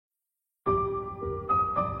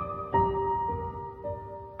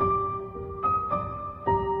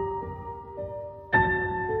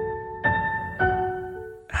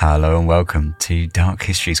Hello and welcome to Dark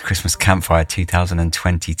History's Christmas Campfire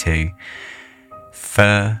 2022.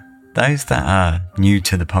 For those that are new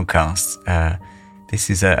to the podcast, this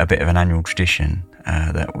is a bit of an annual tradition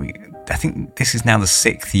I think this is now the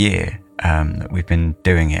 6th year that we've been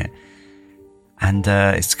doing it. And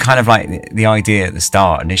it's kind of like the idea at the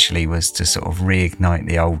start initially was to sort of reignite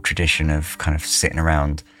the old tradition of kind of sitting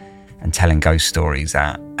around and telling ghost stories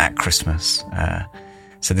at Christmas.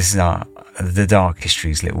 So this is the Dark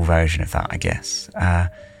History's little version of that, I guess.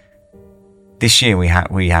 This year we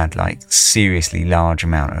had like seriously large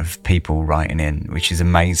amount of people writing in, which is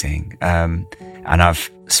amazing. And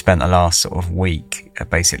I've spent the last sort of week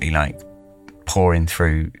basically like pouring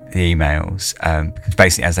through the emails, because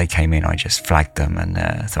basically as they came in, I just flagged them and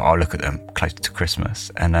thought I'll look at them closer to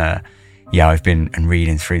Christmas. And I've been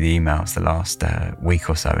reading through the emails the last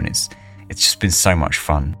week or so, and it's just been so much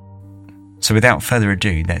fun. So without further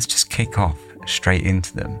ado, let's just kick off straight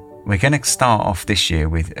into them. We're going to start off this year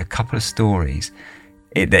with a couple of stories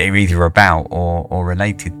that are either about or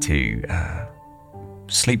related to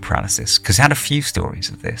sleep paralysis, because I had a few stories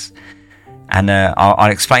of this. And I'll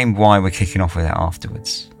explain why we're kicking off with it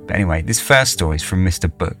afterwards. But anyway, this first story is from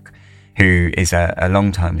Mr. Book, who is a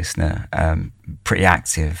long-time listener, pretty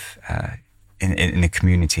active in the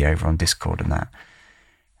community over on Discord and that.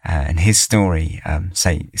 And his story,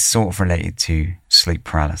 is sort of related to sleep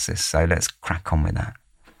paralysis. So let's crack on with that.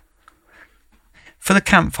 For the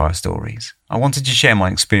campfire stories, I wanted to share my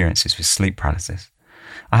experiences with sleep paralysis.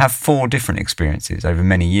 I have 4 different experiences over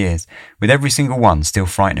many years, with every single one still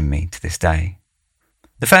frightening me to this day.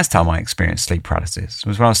 The first time I experienced sleep paralysis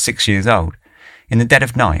was when I was 6 years old. In the dead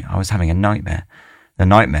of night, I was having a nightmare. The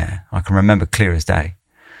nightmare I can remember clear as day.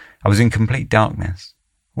 I was in complete darkness.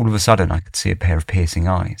 All of a sudden, I could see a pair of piercing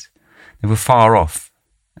eyes. They were far off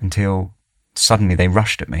until suddenly they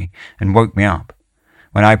rushed at me and woke me up.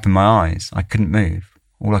 When I opened my eyes, I couldn't move.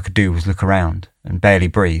 All I could do was look around and barely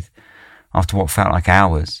breathe. After what felt like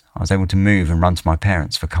hours, I was able to move and run to my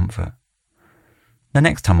parents for comfort. The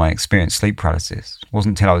next time I experienced sleep paralysis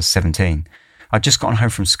wasn't until I was 17. I'd just gotten home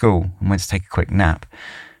from school and went to take a quick nap.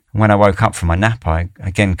 And when I woke up from my nap, I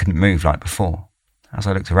again couldn't move like before. As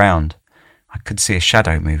I looked around, I could see a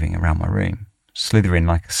shadow moving around my room, slithering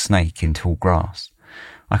like a snake in tall grass.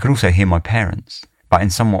 I could also hear my parents, but in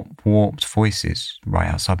somewhat warped voices right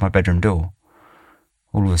outside my bedroom door.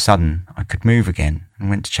 All of a sudden, I could move again and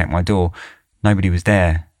went to check my door. Nobody was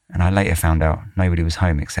there, and I later found out nobody was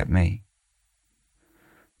home except me.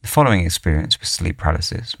 The following experience with sleep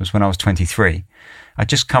paralysis was when I was 23. I'd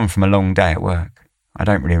just come from a long day at work. I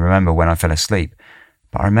don't really remember when I fell asleep,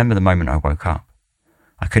 but I remember the moment I woke up.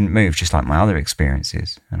 I couldn't move just like my other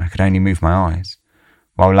experiences, and I could only move my eyes.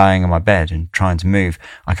 While lying on my bed and trying to move,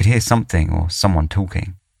 I could hear something or someone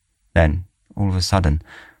talking. Then, all of a sudden,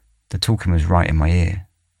 the talking was right in my ear.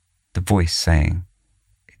 The voice saying,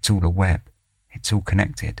 "It's all a web. It's all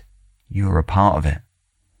connected. You are a part of it."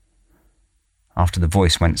 After the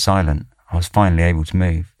voice went silent, I was finally able to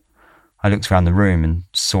move. I looked around the room and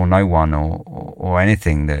saw no one or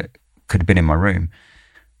anything that could have been in my room,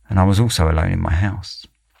 and I was also alone in my house.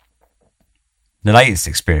 The latest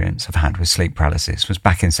experience I've had with sleep paralysis was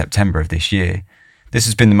back in September of this year. This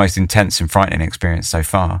has been the most intense and frightening experience so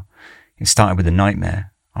far. It started with a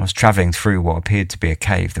nightmare. I was travelling through what appeared to be a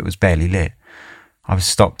cave that was barely lit. I was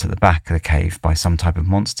stopped at the back of the cave by some type of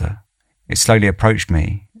monster. It slowly approached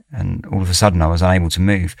me, and all of a sudden I was unable to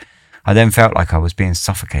move. I then felt like I was being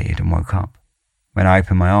suffocated and woke up. When I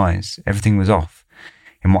opened my eyes, everything was off,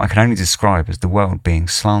 in what I can only describe as the world being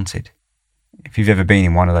slanted. If you've ever been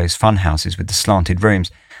in one of those fun houses with the slanted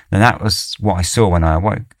rooms, then that was what I saw when I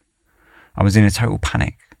awoke. I was in a total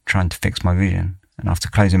panic, trying to fix my vision, and after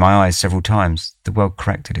closing my eyes several times, the world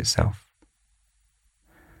corrected itself.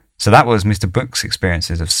 So that was Mr. Book's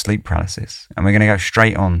experiences of sleep paralysis, and we're going to go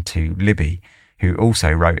straight on to Libby, who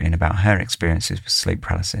also wrote in about her experiences with sleep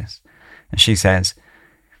paralysis. And she says,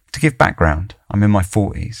 "To give background, I'm in my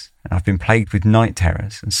 40s, and I've been plagued with night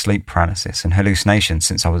terrors and sleep paralysis and hallucinations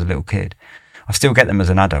since I was a little kid. I still get them as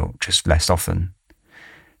an adult, just less often.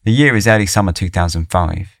 The year is early summer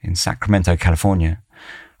 2005 in Sacramento, California.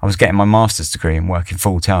 I was getting my master's degree and working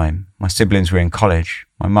full-time. My siblings were in college.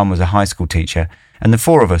 My mum was a high school teacher, and the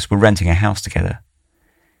 4 of us were renting a house together.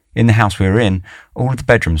 In the house we were in, all of the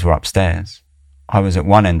bedrooms were upstairs. I was at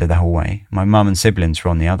one end of the hallway. My mum and siblings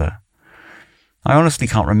were on the other. I honestly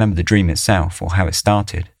can't remember the dream itself or how it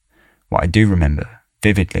started. What I do remember,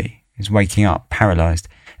 vividly, is waking up paralysed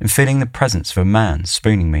and feeling the presence of a man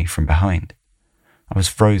spooning me from behind. I was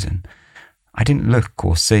frozen. I didn't look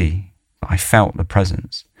or see, but I felt the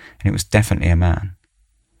presence, and it was definitely a man.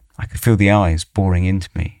 I could feel the eyes boring into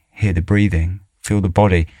me, hear the breathing, feel the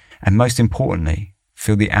body, and most importantly,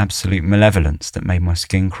 feel the absolute malevolence that made my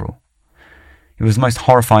skin crawl. It was the most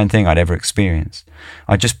horrifying thing I'd ever experienced.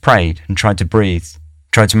 I just prayed and tried to breathe,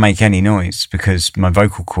 tried to make any noise because my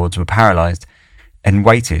vocal cords were paralysed, and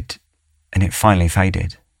waited, and it finally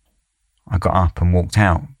faded. I got up and walked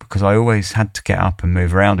out because I always had to get up and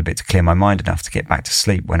move around a bit to clear my mind enough to get back to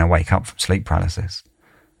sleep when I wake up from sleep paralysis.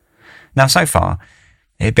 Now, so far,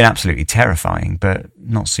 it had been absolutely terrifying, but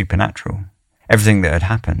not supernatural. Everything that had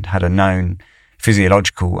happened had a known,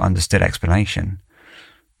 physiological, understood explanation.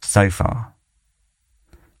 So far.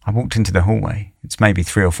 I walked into the hallway. It's maybe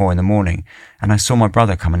 3 or 4 in the morning, and I saw my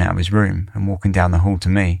brother coming out of his room and walking down the hall to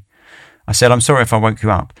me. I said, "I'm sorry if I woke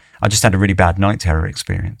you up. I just had a really bad night terror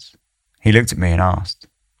experience." He looked at me and asked,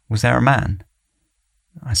 "Was there a man?"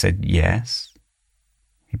 I said, "Yes."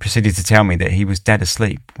 He proceeded to tell me that he was dead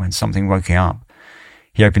asleep when something woke him up.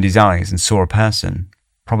 He opened his eyes and saw a person,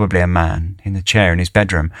 probably a man, in the chair in his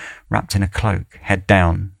bedroom, wrapped in a cloak, head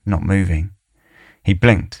down, not moving. He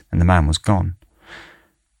blinked and the man was gone.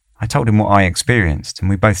 I told him what I experienced, and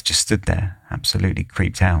we both just stood there, absolutely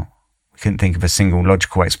creeped out. We couldn't think of a single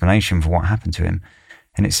logical explanation for what happened to him,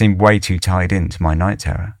 and it seemed way too tied into my night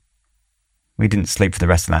terror. We didn't sleep for the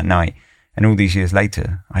rest of that night, and all these years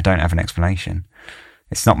later, I don't have an explanation.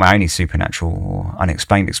 It's not my only supernatural or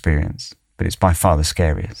unexplained experience, but it's by far the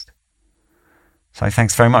scariest. So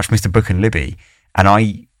thanks very much, Mr. Book and Libby. And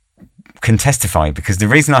I can testify, because the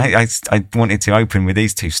reason I wanted to open with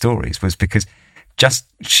these 2 stories was because, just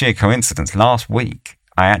sheer coincidence, last week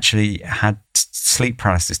I actually had sleep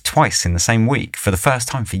paralysis twice in the same week for the first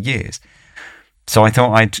time for years. So I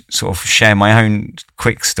thought I'd sort of share my own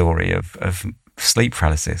quick story of sleep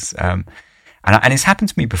paralysis. And it's happened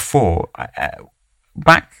to me before.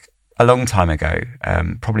 Back a long time ago,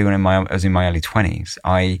 probably when I was in my early 20s,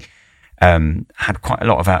 I had quite a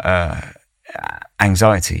lot of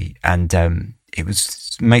anxiety, and it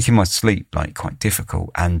was making my sleep quite difficult.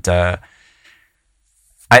 And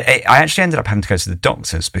I actually ended up having to go to the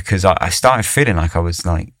doctors because I started feeling like I was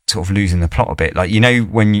sort of losing the plot a bit.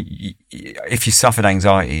 When if you suffered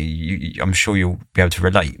anxiety, I'm sure you'll be able to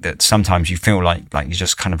relate that sometimes you feel like you're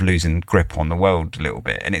just kind of losing grip on the world a little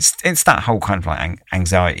bit. And it's that whole kind of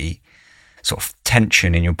anxiety sort of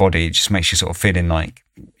tension in your body. It just makes you sort of feeling like,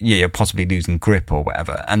 you're possibly losing grip or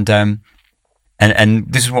whatever. And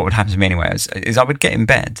this is what would happen to me anyway, is I would get in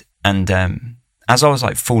bed, and as I was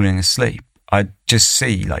falling asleep, I'd just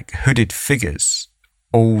see hooded figures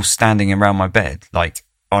all standing around my bed,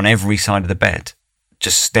 on every side of the bed,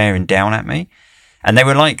 just staring down at me. And they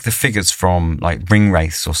were like the figures from Ring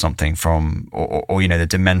Wraiths or something or the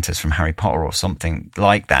Dementors from Harry Potter or something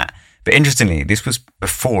like that. But interestingly, this was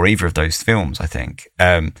before either of those films, I think.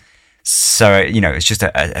 So, it's just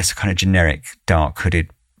a kind of generic dark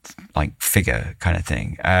hooded figure kind of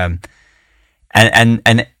thing.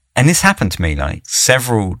 And this happened to me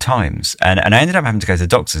several times, and I ended up having to go to the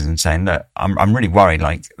doctors and saying, "Look, I'm really worried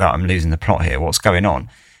that I'm losing the plot here. What's going on?"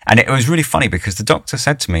 And it was really funny because the doctor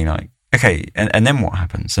said to me "Okay, and then what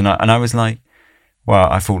happens?" And I was like,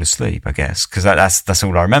 "Well, I fall asleep, I guess, because that's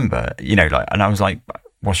all I remember, And I was like,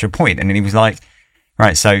 "What's your point?" And then he was like,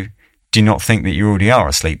 "Right, so do you not think that you already are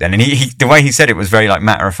asleep then?" And he the way he said it was very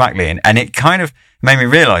matter of factly, and it kind of made me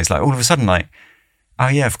realise all of a sudden oh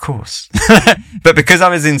yeah, of course. But because I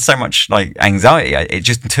was in so much anxiety, it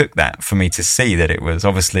just took that for me to see that it was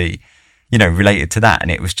obviously, related to that. And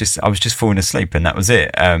it was just, I was just falling asleep and that was it.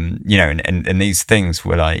 And these things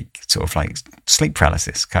were sort of sleep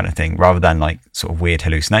paralysis kind of thing, rather than sort of weird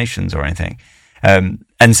hallucinations or anything. And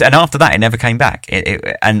after that, it never came back.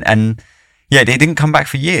 It didn't come back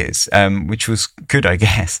for years, which was good, I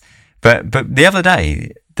guess. But the other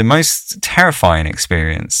day, the most terrifying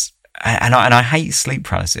experience, and I hate sleep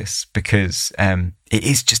paralysis because it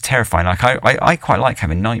is just terrifying. I quite like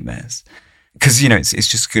having nightmares because it's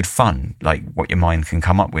just good fun, what your mind can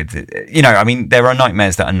come up with. There are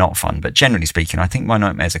nightmares that are not fun, but generally speaking, I think my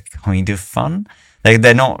nightmares are kind of fun.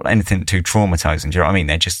 They're not anything too traumatizing. Do you know what I mean?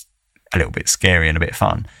 They're just a little bit scary and a bit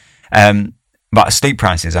fun. But sleep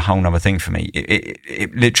paralysis is a whole other thing for me.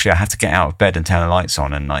 It literally, I have to get out of bed and turn the lights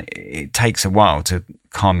on, and it takes a while to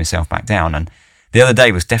calm myself back down. And the other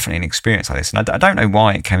day was definitely an experience like this, and I don't know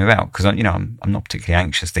why it came about because I'm not particularly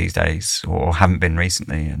anxious these days, or haven't been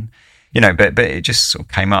recently, and but it just sort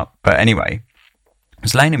of came up. But anyway, I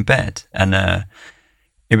was laying in bed, and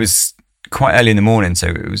it was quite early in the morning, so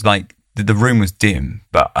it was the room was dim,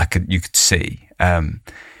 but you could see.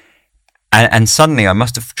 And suddenly I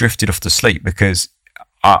must have drifted off to sleep because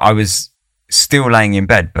I was still laying in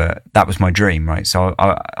bed, but that was my dream, right? So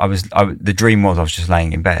the dream was I was just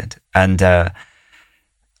laying in bed, and I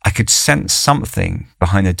could sense something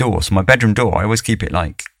behind the door. So my bedroom door, I always keep it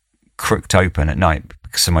like crooked open at night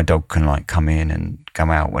so my dog can like come in and come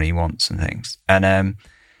out when he wants and things. But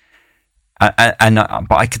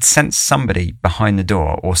I could sense somebody behind the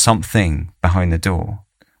door, or something behind the door,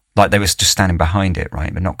 like they were just standing behind it,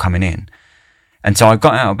 right, but not coming in. And so I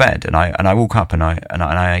got out of bed and I woke up and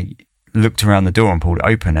I looked around the door and pulled it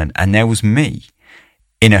open, and there was me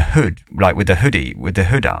in a hood, like with the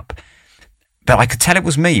hood up. But I could tell it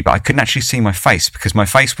was me, but I couldn't actually see my face because my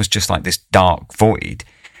face was just like this dark void.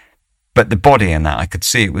 But the body and that, I could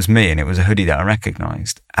see it was me, and it was a hoodie that I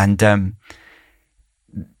recognised. And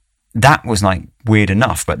that was like weird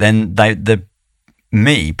enough. But then the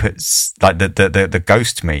me puts, like the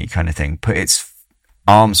ghost me kind of thing, put its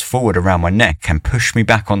arms forward around my neck and pushed me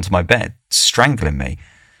back onto my bed, strangling me.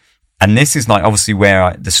 And this is like obviously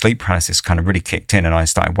where the sleep paralysis kind of really kicked in, and I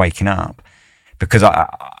started waking up because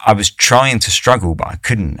I was trying to struggle, but I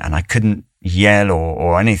couldn't yell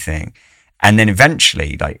or anything. And then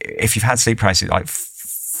eventually, like if you've had sleep paralysis, like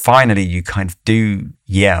finally you kind of do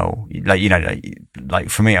yell, like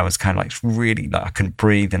for me, I was kind of like really like I couldn't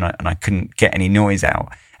breathe and I couldn't get any noise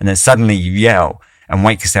out. And then suddenly you yell and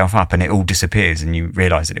wake yourself up, and it all disappears, and you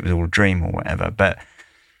realise that it was all a dream or whatever. But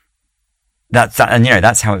that's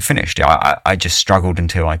how it finished. I just struggled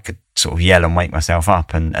until I could sort of yell and wake myself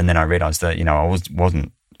up, and then I realised that I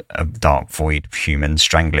wasn't a dark void human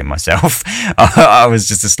strangling myself. I was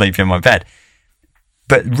just asleep in my bed.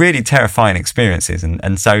 But really terrifying experiences,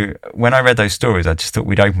 and so when I read those stories, I just thought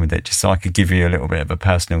we'd open with it just so I could give you a little bit of a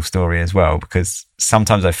personal story as well, because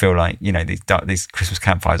sometimes I feel like these Christmas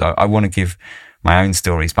campfires, I want to give my own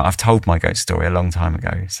stories, but I've told my ghost story a long time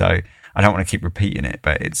ago, so I don't want to keep repeating it,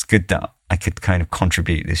 but it's good that I could kind of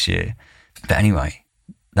contribute this year. But anyway,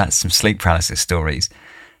 that's some sleep paralysis stories.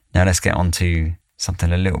 Now let's get on to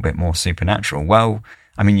something a little bit more supernatural. Well,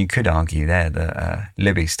 I mean, you could argue there that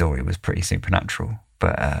Libby's story was pretty supernatural,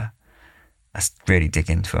 but let's really dig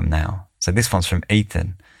into them now. So this one's from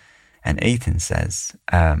Ethan, and Ethan says,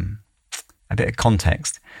 a bit of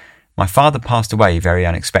context. My father passed away very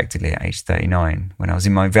unexpectedly at age 39 when I was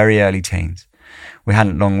in my very early teens. We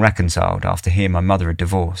hadn't long reconciled after he and my mother had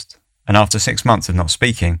divorced, and after 6 months of not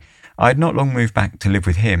speaking, I had not long moved back to live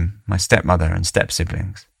with him, my stepmother and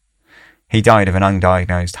step-siblings. He died of an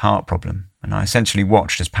undiagnosed heart problem, and I essentially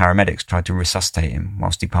watched as paramedics tried to resuscitate him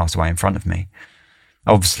whilst he passed away in front of me.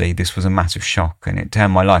 Obviously, this was a massive shock, and it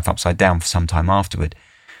turned my life upside down for some time afterward,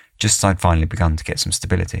 just as I'd finally begun to get some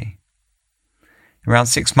stability. Around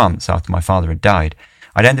 6 months after my father had died,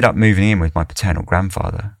 I'd ended up moving in with my paternal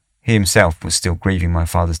grandfather. He himself was still grieving my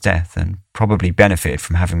father's death and probably benefited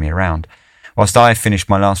from having me around, whilst I finished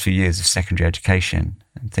my last few years of secondary education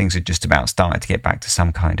and things had just about started to get back to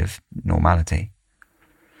some kind of normality.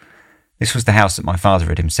 This was the house that my father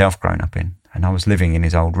had himself grown up in, and I was living in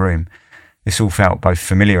his old room. This all felt both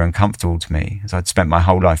familiar and comfortable to me, as I'd spent my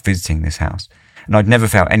whole life visiting this house, and I'd never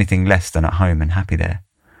felt anything less than at home and happy there.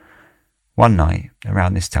 One night,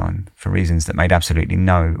 around this time, for reasons that made absolutely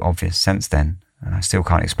no obvious sense then, and I still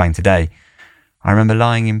can't explain today, I remember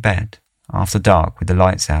lying in bed, after dark with the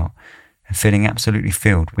lights out, and feeling absolutely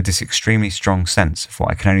filled with this extremely strong sense of what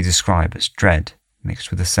I can only describe as dread, mixed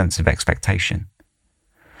with a sense of expectation.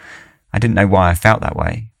 I didn't know why I felt that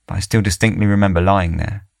way, but I still distinctly remember lying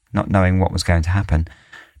there, not knowing what was going to happen,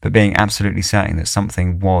 but being absolutely certain that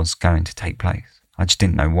something was going to take place. I just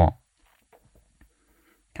didn't know what.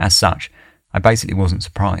 As such, I basically wasn't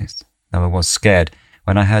surprised, though I was scared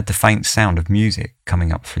when I heard the faint sound of music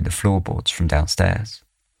coming up through the floorboards from downstairs.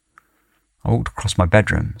 I walked across my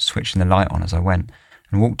bedroom, switching the light on as I went,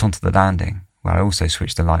 and walked onto the landing, where I also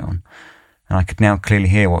switched the light on, and I could now clearly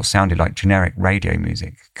hear what sounded like generic radio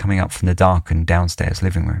music coming up from the darkened downstairs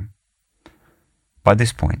living room. By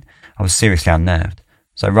this point, I was seriously unnerved,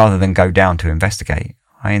 so rather than go down to investigate,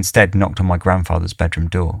 I instead knocked on my grandfather's bedroom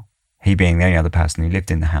door, he being the only other person who lived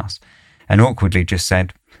in the house, and awkwardly just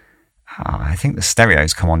said, I think the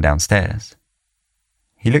stereo's come on downstairs.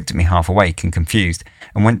 He looked at me half awake and confused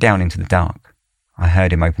and went down into the dark. I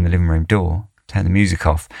heard him open the living room door, turn the music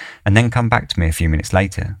off, and then come back to me a few minutes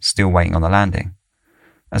later, still waiting on the landing.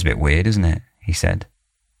 That's a bit weird, isn't it? He said.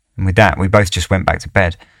 And with that, we both just went back to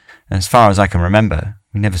bed, and as far as I can remember,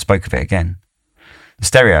 we never spoke of it again. The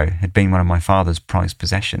stereo had been one of my father's prized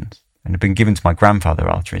possessions, and had been given to my grandfather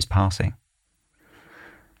after his passing.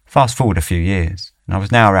 Fast forward a few years, and I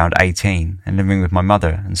was now around 18 and living with my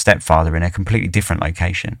mother and stepfather in a completely different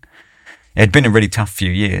location. It had been a really tough few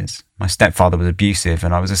years. My stepfather was abusive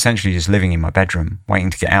and I was essentially just living in my bedroom, waiting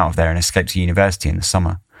to get out of there and escape to university in the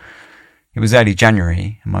summer. It was early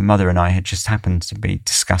January and my mother and I had just happened to be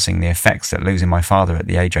discussing the effects that losing my father at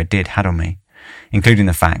the age I did had on me, including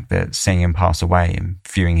the fact that seeing him pass away and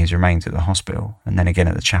viewing his remains at the hospital and then again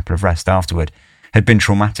at the Chapel of Rest afterward had been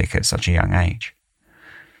traumatic at such a young age.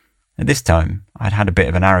 At this time, I'd had a bit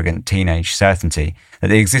of an arrogant teenage certainty that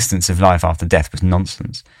the existence of life after death was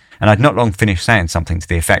nonsense, and I'd not long finished saying something to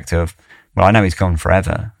the effect of, well, I know he's gone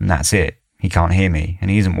forever, and that's it. He can't hear me, and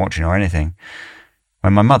he isn't watching or anything,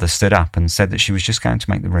 when my mother stood up and said that she was just going to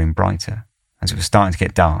make the room brighter, as it was starting to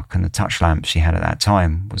get dark and the touch lamp she had at that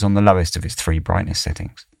time was on the lowest of its 3 brightness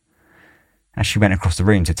settings. As she went across the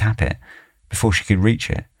room to tap it, before she could reach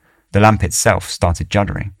it, the lamp itself started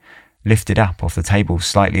juddering, lifted up off the table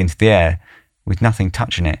slightly into the air, with nothing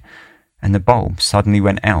touching it, and the bulb suddenly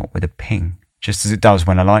went out with a ping, just as it does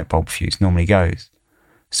when a light bulb fuse normally goes.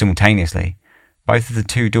 Simultaneously, both of the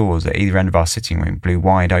 2 doors at either end of our sitting room blew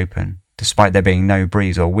wide open, despite there being no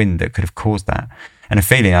breeze or wind that could have caused that, and a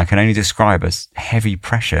feeling I can only describe as heavy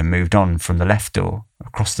pressure moved on from the left door,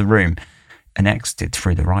 across the room, and exited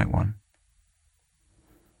through the right one.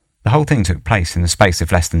 The whole thing took place in the space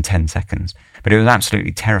of less than 10 seconds, but it was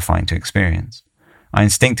absolutely terrifying to experience. I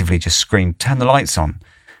instinctively just screamed, "Turn the lights on,"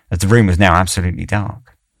 as the room was now absolutely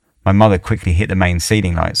dark. My mother quickly hit the main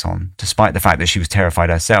ceiling lights on, despite the fact that she was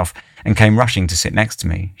terrified herself, and came rushing to sit next to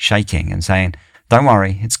me, shaking and saying, "Don't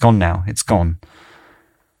worry, it's gone now, it's gone."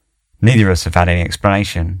 Neither of us have had any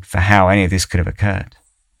explanation for how any of this could have occurred.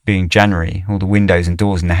 Being January, all the windows and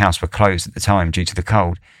doors in the house were closed at the time due to the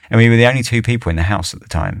cold, and we were the only 2 people in the house at the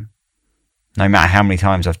time. No matter how many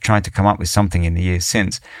times I've tried to come up with something in the years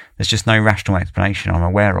since, there's just no rational explanation I'm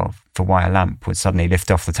aware of for why a lamp would suddenly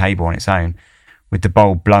lift off the table on its own, with the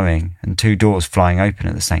bulb blowing and 2 doors flying open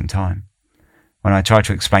at the same time. When I try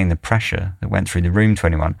to explain the pressure that went through the room to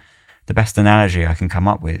anyone, the best analogy I can come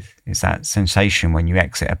up with is that sensation when you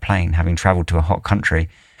exit a plane having travelled to a hot country,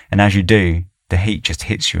 and as you do, the heat just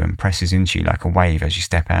hits you and presses into you like a wave as you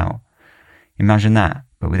step out. Imagine that,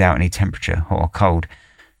 but without any temperature, hot or cold,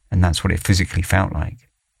 and that's what it physically felt like,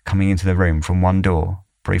 coming into the room from one door,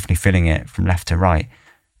 briefly filling it from left to right,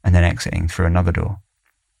 and then exiting through another door.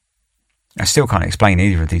 I still can't explain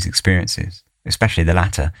either of these experiences, especially the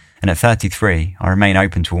latter, and at 33, I remain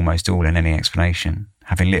open to almost all and any explanation,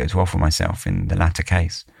 having little to offer myself in the latter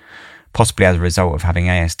case. Possibly as a result of having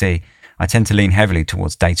ASD, I tend to lean heavily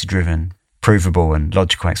towards data-driven, provable and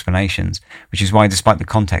logical explanations, which is why despite the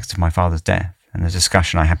context of my father's death and the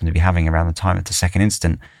discussion I happen to be having around the time of the second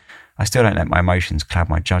incident, I still don't let my emotions cloud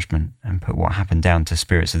my judgment and put what happened down to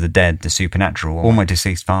spirits of the dead, the supernatural, or my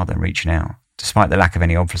deceased father reaching out, despite the lack of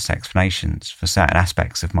any obvious explanations for certain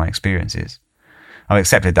aspects of my experiences. I've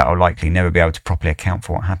accepted that I'll likely never be able to properly account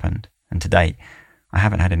for what happened, and to date, I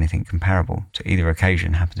haven't had anything comparable to either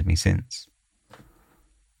occasion happen to me since.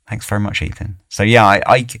 Thanks very much, Ethan. So yeah,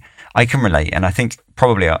 I can relate, and I think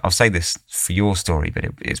probably I'll say this for your story, but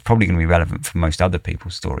it's probably going to be relevant for most other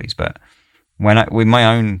people's stories. But with my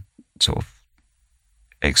own sort of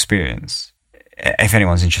experience, if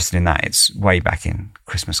anyone's interested in that, it's way back in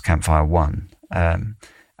Christmas Campfire 1, and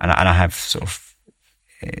I have sort of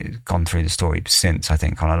gone through the story since, I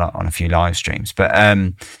think, on a few live streams, but.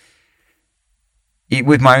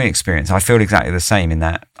 With my own experience, I feel exactly the same in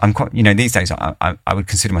that I'm quite, these days I would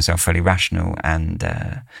consider myself fairly rational and,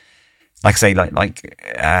 like I say,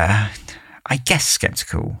 I guess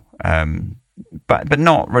skeptical, but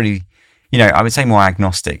not really, I would say more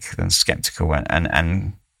agnostic than skeptical, but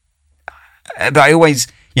I always,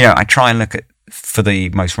 I try and look for the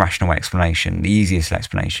most rational explanation, the easiest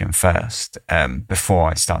explanation first, before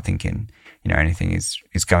I start thinking, anything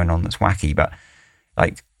is going on that's wacky. But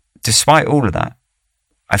despite all of that,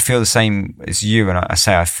 I feel the same as you, and I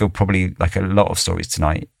say I feel probably like a lot of stories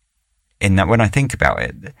tonight, in that when I think about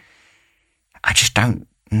it, I just don't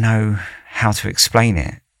know how to explain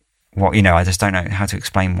it. I just don't know how to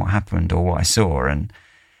explain what happened or what I saw, and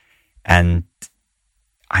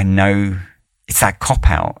I know it's that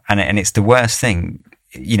cop-out, and it's the worst thing.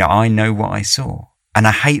 I know what I saw, and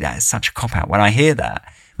I hate that. It's such a cop-out. When I hear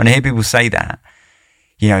people say that,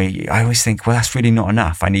 I always think, well, that's really not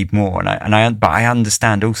enough. I need more. But I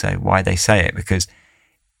understand also why they say it, because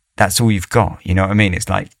that's all you've got. You know what I mean? It's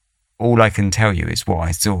like, all I can tell you is what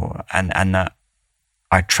I saw, and that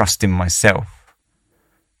I trust in myself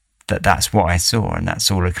that that's what I saw, and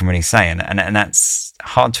that's all I can really say. And that's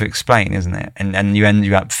hard to explain, isn't it? And you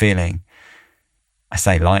end up feeling, I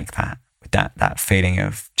say, like that, with that feeling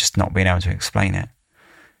of just not being able to explain it.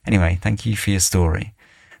 Anyway, thank you for your story.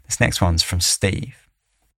 This next one's from Steve.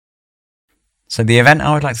 So the event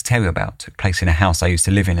I would like to tell you about took place in a house I used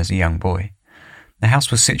to live in as a young boy. The house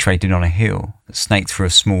was situated on a hill that snaked through a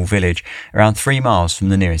small village around 3 miles from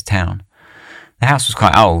the nearest town. The house was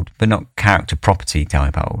quite old, but not character property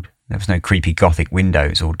type old. There was no creepy gothic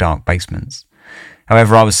windows or dark basements.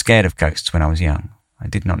 However, I was scared of ghosts when I was young. I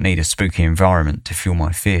did not need a spooky environment to fuel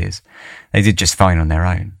my fears. They did just fine on their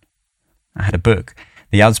own. I had a book,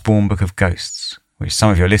 The Usborne Book of Ghosts, which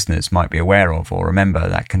some of your listeners might be aware of or remember,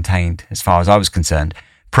 that contained, as far as I was concerned,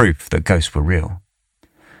 proof that ghosts were real.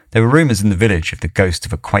 There were rumours in the village of the ghost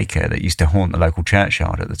of a Quaker that used to haunt the local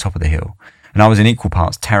churchyard at the top of the hill, and I was in equal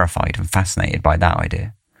parts terrified and fascinated by that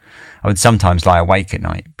idea. I would sometimes lie awake at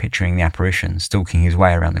night, picturing the apparition stalking his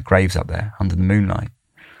way around the graves up there under the moonlight.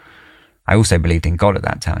 I also believed in God at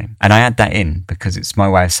that time, and I add that in because it's my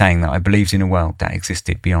way of saying that I believed in a world that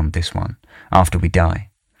existed beyond this one, after we die.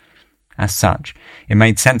 As such, it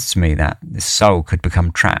made sense to me that this soul could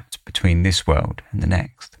become trapped between this world and the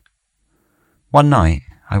next. One night,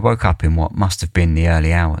 I woke up in what must have been the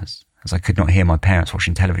early hours, as I could not hear my parents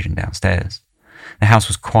watching television downstairs. The house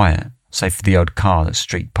was quiet, save for the odd car that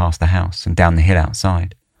streaked past the house and down the hill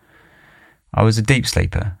outside. I was a deep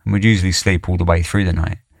sleeper and would usually sleep all the way through the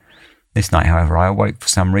night. This night, however, I awoke for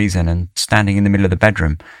some reason, and standing in the middle of the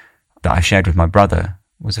bedroom that I shared with my brother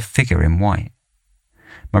was a figure in white.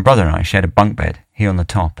 My brother and I shared a bunk bed, he on the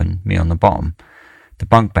top and me on the bottom. The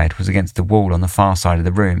bunk bed was against the wall on the far side of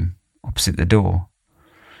the room, opposite the door.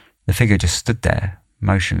 The figure just stood there,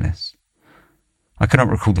 motionless. I could not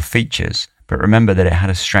recall the features, but remember that it had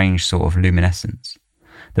a strange sort of luminescence.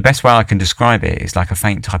 The best way I can describe it is like a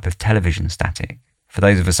faint type of television static, for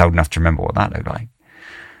those of us old enough to remember what that looked like.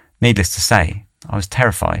 Needless to say, I was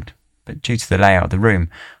terrified, but due to the layout of the room,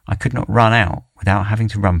 I could not run out without having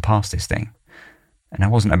to run past this thing. And I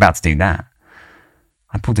wasn't about to do that.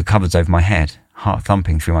 I pulled the covers over my head, heart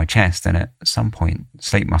thumping through my chest, and at some point,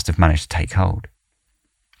 sleep must have managed to take hold.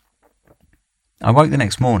 I woke the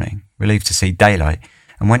next morning, relieved to see daylight,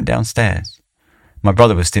 and went downstairs. My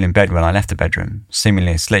brother was still in bed when I left the bedroom,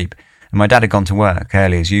 seemingly asleep, and my dad had gone to work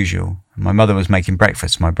early as usual, and my mother was making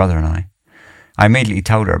breakfast for my brother and I. I immediately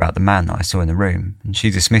told her about the man that I saw in the room, and she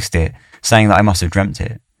dismissed it, saying that I must have dreamt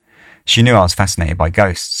it. She knew I was fascinated by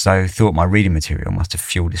ghosts, so thought my reading material must have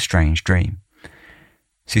fueled a strange dream.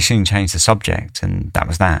 She soon changed the subject, and that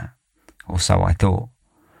was that. Or so I thought.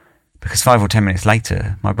 Because 5 or 10 minutes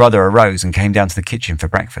later, my brother arose and came down to the kitchen for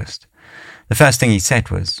breakfast. The first thing he said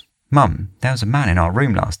was, "Mum, there was a man in our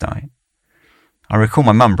room last night." I recall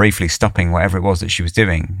my mum briefly stopping whatever it was that she was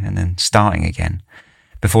doing, and then starting again,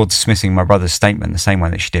 before dismissing my brother's statement the same way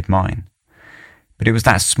that she did mine. But it was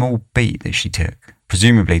that small beat that she took,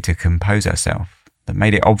 presumably to compose herself, that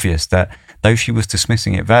made it obvious that, though she was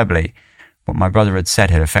dismissing it verbally, what my brother had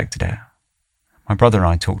said had affected her. My brother and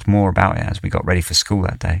I talked more about it as we got ready for school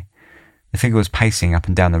that day. The figure was pacing up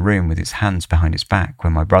and down the room with its hands behind its back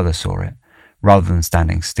when my brother saw it, rather than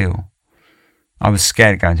standing still. I was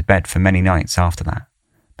scared going to bed for many nights after that,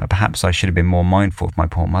 but perhaps I should have been more mindful of my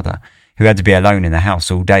poor mother, who had to be alone in the house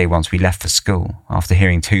all day once we left for school, after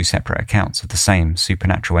hearing 2 separate accounts of the same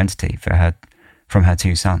supernatural entity from her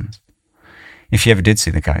 2 sons. If she ever did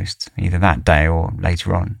see the ghost, either that day or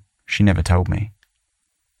later on, she never told me.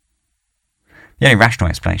 The only rational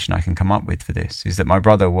explanation I can come up with for this is that my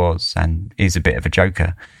brother was, and is, a bit of a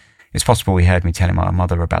joker. It's possible he heard me telling my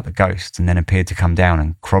mother about the ghost and then appeared to come down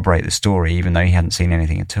and corroborate the story even though he hadn't seen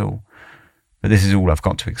anything at all. But this is all I've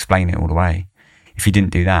got to explain it all away. If he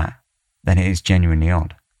didn't do that, then it is genuinely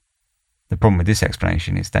odd. The problem with this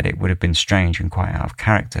explanation is that it would have been strange and quite out of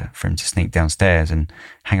character for him to sneak downstairs and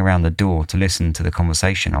hang around the door to listen to the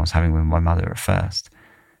conversation I was having with my mother at first,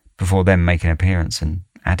 before then making an appearance and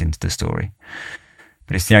adding to the story.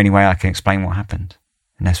 But it's the only way I can explain what happened,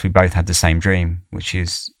 unless we both had the same dream, which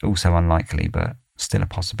is also unlikely, but still a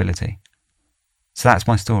possibility. So that's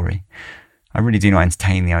my story. I really do not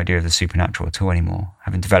entertain the idea of the supernatural at all anymore,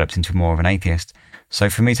 having developed into more of an atheist. So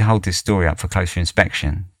for me to hold this story up for closer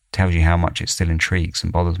inspection tells you how much it still intrigues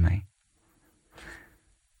and bothers me.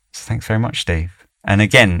 So thanks very much, Steve. And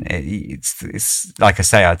again, it's like I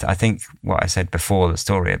say, I think what I said before the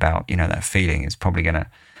story about, that feeling is probably going to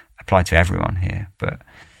apply to everyone here. But,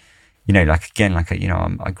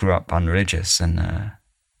 I grew up unreligious, and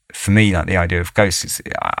for me, like the idea of ghosts,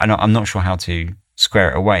 I'm not sure how to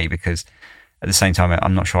square it away, because at the same time,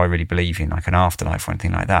 I'm not sure I really believe in like an afterlife or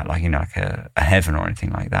anything like that, like, like a heaven or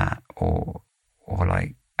anything like that, or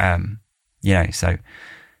like,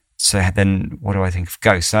 so then what do I think of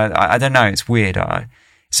ghosts? I don't know. It's weird.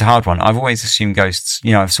 It's a hard one. I've always assumed ghosts,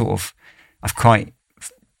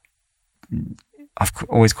 I've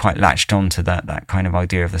always quite latched on to that kind of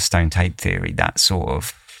idea of the stone tape theory, that sort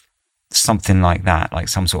of something like that, like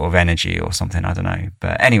some sort of energy or something, I don't know.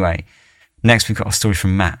 But anyway, next we've got a story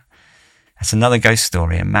from Matt. It's another ghost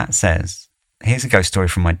story, and Matt says, here's a ghost story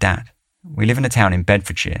from my dad. We live in a town in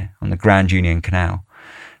Bedfordshire on the Grand Union Canal.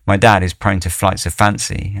 My dad is prone to flights of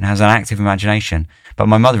fancy and has an active imagination, but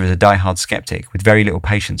my mother is a die-hard skeptic with very little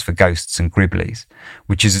patience for ghosts and gribblies,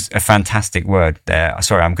 which is a fantastic word there.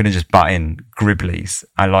 Sorry, I'm going to just butt in, gribblies.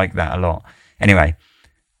 I like that a lot. Anyway,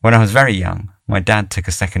 when I was very young, my dad took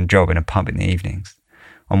a second job in a pub in the evenings.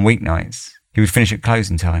 On weeknights, he would finish at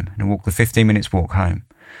closing time and walk the 15 minutes walk home.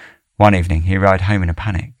 One evening, he arrived home in a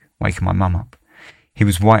panic, waking my mum up. He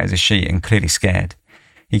was white as a sheet and clearly scared.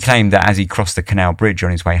 He claimed that as he crossed the canal bridge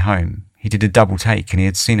on his way home, he did a double take and he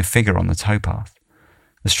had seen a figure on the towpath.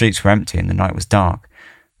 The streets were empty and the night was dark.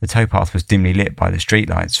 The towpath was dimly lit by the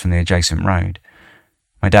streetlights from the adjacent road.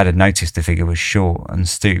 My dad had noticed the figure was short and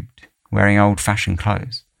stooped, wearing old-fashioned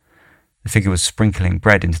clothes. The figure was sprinkling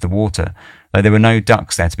bread into the water, though there were no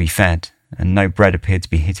ducks there to be fed, and no bread appeared to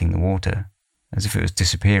be hitting the water, as if it was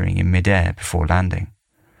disappearing in mid-air before landing.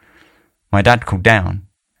 My dad called down,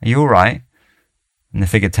 "Are you all right?" And the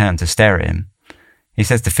figure turned to stare at him. He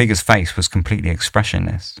says the figure's face was completely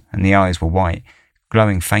expressionless, and the eyes were white,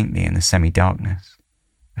 glowing faintly in the semi-darkness.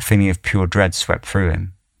 A feeling of pure dread swept through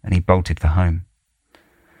him, and he bolted for home.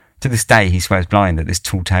 To this day, he swears blind that this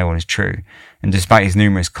tall tale is true, and despite his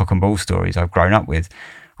numerous cock and bull stories I've grown up with,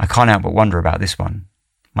 I can't help but wonder about this one.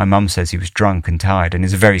 My mum says he was drunk and tired and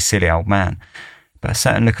is a very silly old man, but a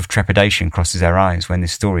certain look of trepidation crosses her eyes when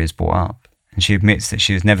this story is brought up, and she admits that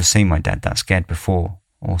she has never seen my dad that scared before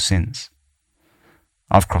or since.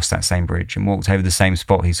 I've crossed that same bridge and walked over the same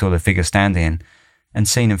spot he saw the figure standing in, and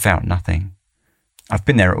seen and felt nothing. I've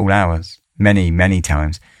been there at all hours, many, many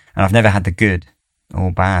times, and I've never had the good or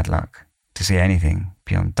bad luck to see anything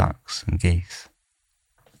beyond ducks and geese.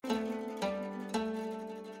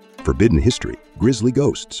 Forbidden history, grisly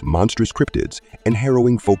ghosts, monstrous cryptids, and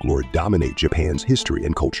harrowing folklore dominate Japan's history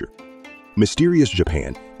and culture. Mysterious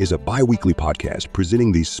Japan is a bi-weekly podcast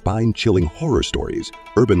presenting these spine-chilling horror stories,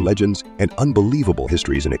 urban legends, and unbelievable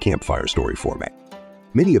histories in a campfire story format.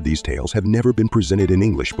 Many of these tales have never been presented in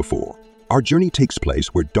English before. Our journey takes place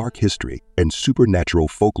where dark history and supernatural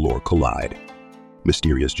folklore collide.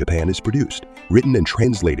 Mysterious Japan is produced, written and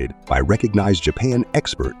translated by recognized Japan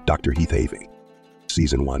expert Dr. Heath Avey.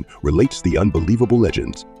 Season 1 relates the unbelievable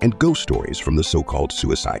legends and ghost stories from the so-called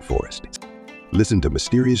suicide forest. Listen to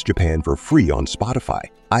Mysterious Japan for free on Spotify,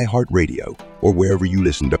 iHeartRadio, or wherever you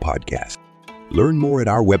listen to podcasts. Learn more at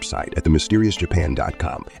our website at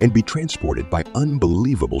themysteriousjapan.com and be transported by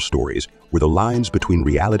unbelievable stories where the lines between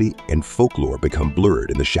reality and folklore become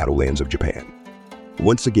blurred in the shadowlands of Japan.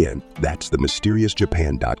 Once again, that's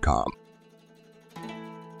themysteriousjapan.com.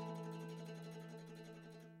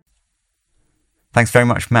 Thanks very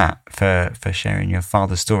much, Matt, for sharing your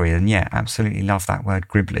father's story. And yeah, absolutely love that word,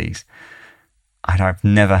 gribblies. I've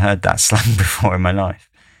never heard that slang before in my life.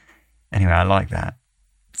 Anyway, I like that.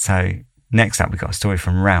 So next up, we've got a story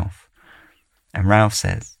from Ralph. And Ralph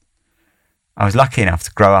says, I was lucky enough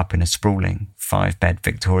to grow up in a sprawling 5-bed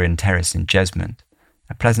Victorian terrace in Jesmond,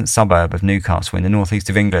 a pleasant suburb of Newcastle in the northeast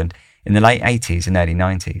of England in the late 80s and early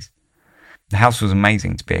 90s. The house was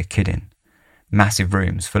amazing to be a kid in. Massive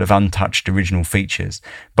rooms full of untouched original features,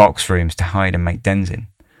 box rooms to hide and make dens in.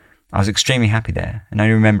 I was extremely happy there, and I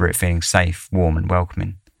remember it feeling safe, warm and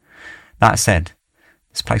welcoming. That said,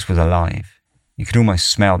 this place was alive. You could almost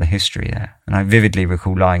smell the history there, and I vividly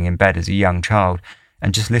recall lying in bed as a young child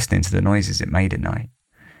and just listening to the noises it made at night.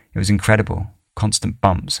 It was incredible, constant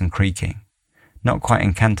bumps and creaking. Not quite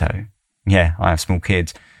Encanto. Yeah, I have small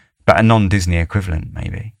kids, but a non-Disney equivalent,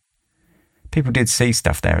 maybe. People did see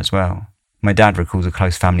stuff there as well. My dad recalls a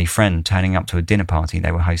close family friend turning up to a dinner party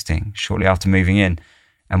they were hosting shortly after moving in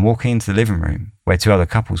and walking into the living room where 2 other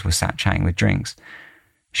couples were sat chatting with drinks.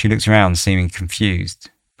 She looked around seeming confused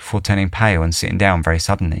before turning pale and sitting down very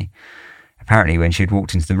suddenly. Apparently, when she had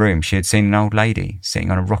walked into the room, she had seen an old lady sitting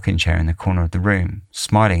on a rocking chair in the corner of the room,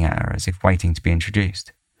 smiling at her as if waiting to be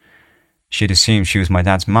introduced. She had assumed she was my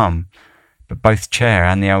dad's mum, but both the chair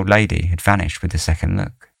and the old lady had vanished with the second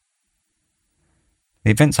look.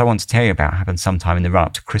 The events I want to tell you about happened sometime in the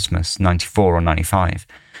run-up to Christmas, 94 or 95.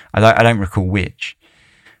 I don't recall which.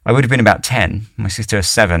 I would have been about 10, my sister is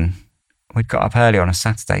 7. We'd got up early on a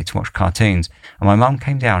Saturday to watch cartoons, and my mum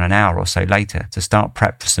came down an hour or so later to start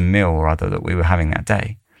prep for some meal or other that we were having that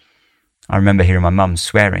day. I remember hearing my mum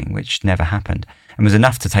swearing, which never happened, and was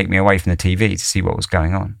enough to take me away from the TV to see what was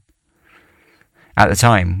going on. At the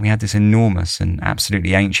time, we had this enormous and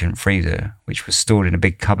absolutely ancient freezer, which was stored in a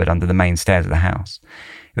big cupboard under the main stairs of the house.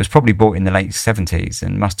 It was probably bought in the late 70s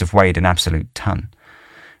and must have weighed an absolute ton.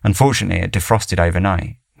 Unfortunately, it defrosted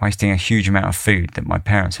overnight, wasting a huge amount of food that my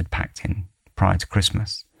parents had packed in prior to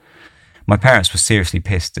Christmas. My parents were seriously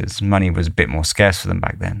pissed as money was a bit more scarce for them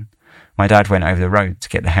back then. My dad went over the road to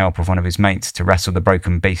get the help of one of his mates to wrestle the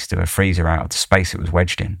broken beast of a freezer out of the space it was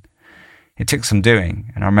wedged in. It took some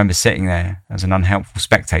doing, and I remember sitting there as an unhelpful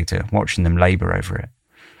spectator watching them labour over it.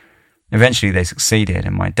 Eventually they succeeded,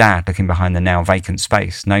 and my dad, looking behind the now vacant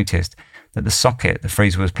space, noticed that the socket the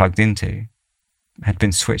freezer was plugged into had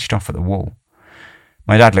been switched off at the wall.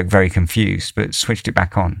 My dad looked very confused, but switched it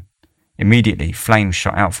back on. Immediately, flames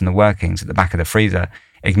shot out from the workings at the back of the freezer,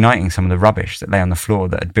 igniting some of the rubbish that lay on the floor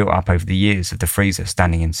that had built up over the years of the freezer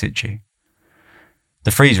standing in situ. The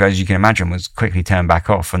freezer, as you can imagine, was quickly turned back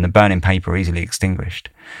off and the burning paper easily extinguished.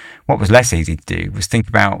 What was less easy to do was think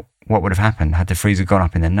about what would have happened had the freezer gone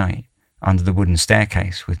up in the night, under the wooden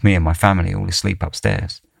staircase, with me and my family all asleep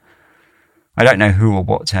upstairs. I don't know who or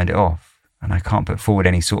what turned it off, and I can't put forward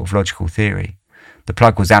any sort of logical theory. The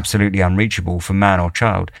plug was absolutely unreachable for man or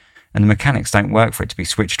child, and the mechanics don't work for it to be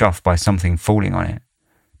switched off by something falling on it.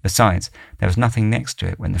 Besides, there was nothing next to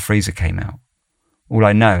it when the freezer came out. All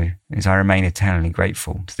I know is I remain eternally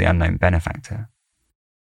grateful to the unknown benefactor.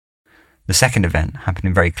 The second event happened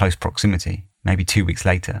in very close proximity, maybe 2 weeks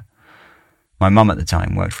later. My mum at the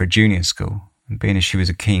time worked for a junior school, and being as she was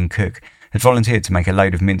a keen cook, had volunteered to make a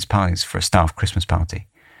load of mince pies for a staff Christmas party.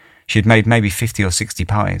 She had made maybe 50 or 60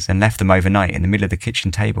 pies and left them overnight in the middle of the kitchen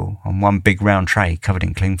table on one big round tray covered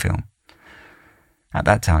in cling film. At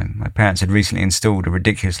that time, my parents had recently installed a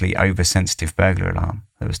ridiculously oversensitive burglar alarm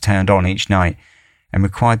that was turned on each night and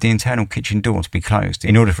required the internal kitchen door to be closed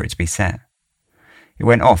in order for it to be set. It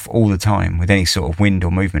went off all the time with any sort of wind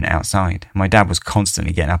or movement outside, and my dad was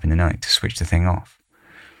constantly getting up in the night to switch the thing off.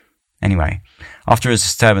 Anyway, after a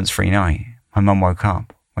disturbance-free night, my mum woke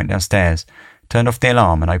up, went downstairs, turned off the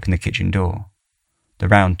alarm and opened the kitchen door. The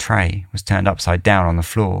round tray was turned upside down on the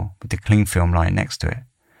floor with the cling film lying next to it.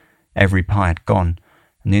 Every pie had gone,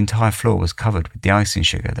 and the entire floor was covered with the icing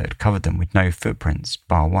sugar that had covered them with no footprints,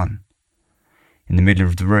 bar one. In the middle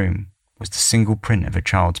of the room was the single print of a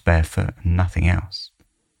child's bare foot and nothing else.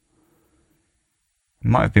 It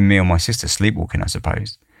might have been me or my sister sleepwalking, I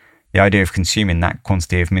suppose. The idea of consuming that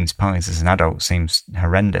quantity of mince pies as an adult seems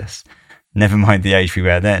horrendous. Never mind the age we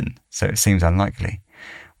were then, so it seems unlikely.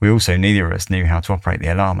 We also, neither of us knew how to operate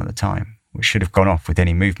the alarm at the time, which should have gone off with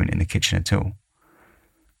any movement in the kitchen at all.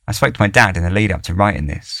 I spoke to my dad in the lead up to writing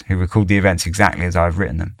this, who recalled the events exactly as I've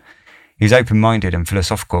written them. He was open-minded and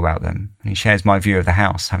philosophical about them, and he shares my view of the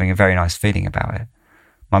house, having a very nice feeling about it.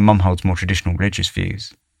 My mum holds more traditional religious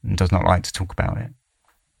views and does not like to talk about it.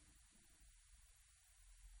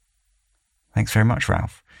 Thanks very much,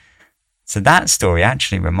 Ralph. So that story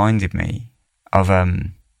actually reminded me of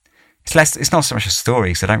it's not so much a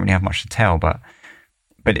story because I don't really have much to tell, but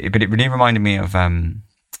it really reminded me of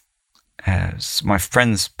my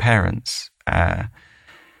friend's parents.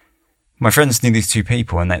 My friends knew these two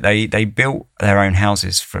people, and they built their own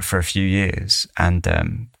houses for a few years,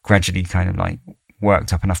 and gradually kind of like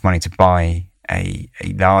worked up enough money to buy a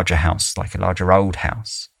larger house, like a larger old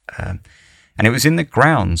house. And it was in the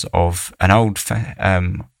grounds of an old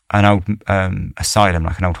asylum,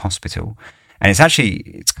 like an old hospital. And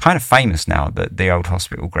it's kind of famous now, that the old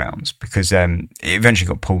hospital grounds, because it eventually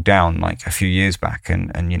got pulled down like a few years back,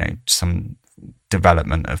 and some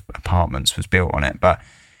development of apartments was built on it. But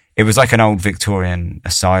it was like an old Victorian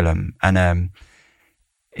asylum, and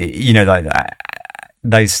like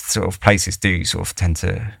those sort of places do sort of tend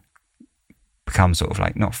to become sort of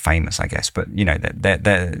like not famous, I guess, but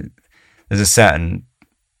there's a certain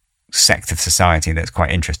sect of society that's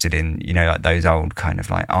quite interested in, like those old kind of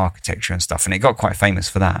like architecture and stuff. And it got quite famous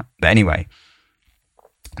for that. But anyway,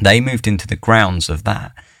 they moved into the grounds of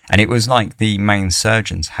that. And it was like the main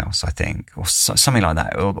surgeon's house, I think, or something like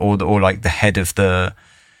that. Or like the head of the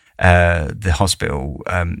hospital.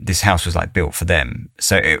 This house was like built for them.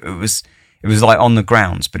 So it was like on the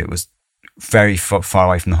grounds, but it was very far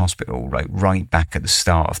away from the hospital, like right back at the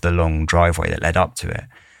start of the long driveway that led up to it.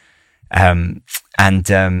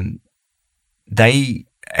 They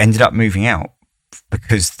ended up moving out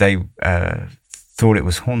because they thought it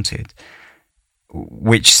was haunted,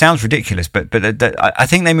 which sounds ridiculous, but I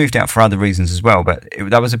think they moved out for other reasons as well. But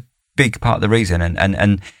that was a big part of the reason.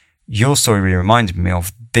 And your story really reminded me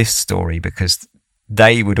of this story, because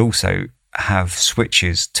they would also have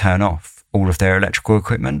switches turn off all of their electrical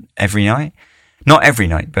equipment every night. Not every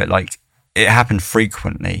night, but like it happened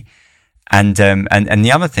frequently. And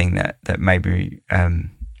the other thing that maybe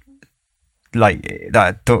that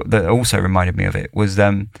I thought that also reminded me of it was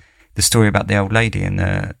the story about the old lady in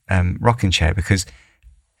the rocking chair, because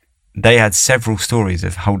they had several stories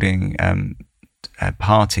of holding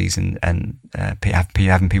parties and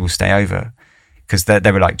having people stay over, because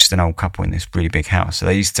they were like just an old couple in this really big house. So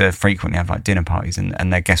they used to frequently have like dinner parties,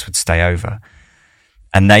 and their guests would stay over.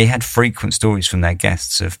 And they had frequent stories from their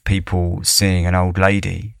guests of people seeing an old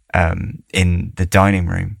lady in the dining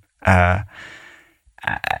room.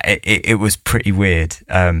 It was pretty weird.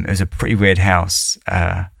 It was a pretty weird house.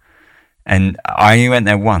 And I only went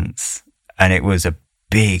there once, and it was a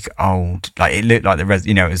big old, like it looked like it was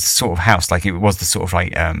the sort of house, like it was the sort of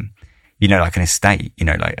like, like an estate,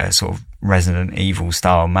 like a sort of Resident Evil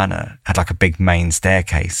style manor, had like a big main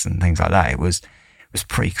staircase and things like that. It was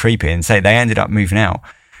pretty creepy. And they ended up moving out.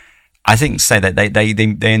 I think that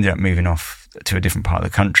they ended up moving off to a different part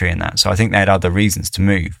of the country and that. So I think they had other reasons to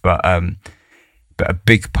move, but a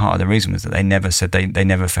big part of the reason was that they never said they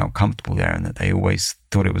never felt comfortable there, and that they always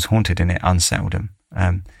thought it was haunted and it unsettled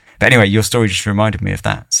them. But anyway, your story just reminded me of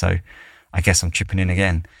that. So I guess I'm chipping in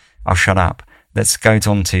again. I'll shut up. Let's go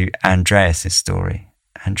on to Andreas' story.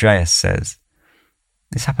 Andreas says,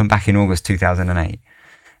 this happened back in August 2008,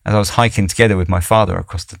 as I was hiking together with my father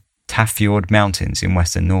across the Tafjord Mountains in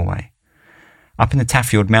western Norway. Up in the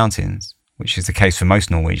Tafjord Mountains, which is the case for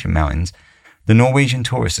most Norwegian mountains, the Norwegian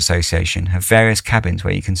Tourist Association have various cabins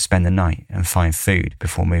where you can spend the night and find food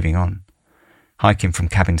before moving on. Hiking from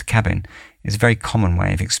cabin to cabin is a very common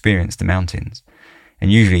way of experiencing the mountains,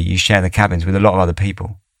 and usually you share the cabins with a lot of other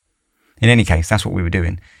people. In any case, that's what we were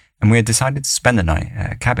doing, and we had decided to spend the night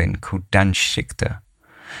at a cabin called Danskikte.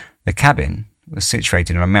 The cabin was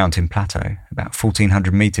situated on a mountain plateau, about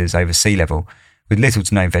 1,400 metres over sea level, with little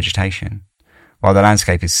to no vegetation. While the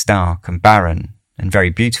landscape is stark and barren and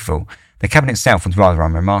very beautiful, the cabin itself was rather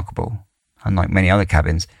unremarkable. Unlike many other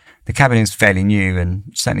cabins, the cabin is fairly new and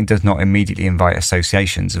certainly does not immediately invite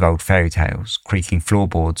associations of old fairy tales, creaking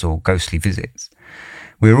floorboards or ghostly visits.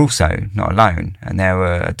 We were also not alone, and there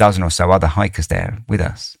were a dozen or so other hikers there with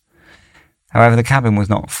us. However, the cabin was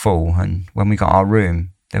not full, and when we got our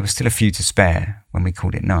room, there were still a few to spare when we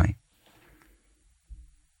called it night.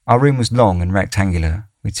 Our room was long and rectangular,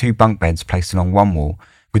 with 2 bunk beds placed along one wall,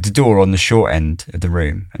 with the door on the short end of the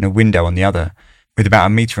room and a window on the other, with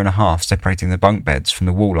about 1.5 meters separating the bunk beds from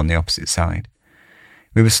the wall on the opposite side.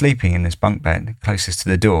 We were sleeping in this bunk bed closest to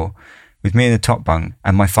the door, with me in the top bunk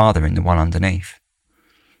and my father in the one underneath.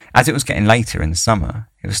 As it was getting later in the summer,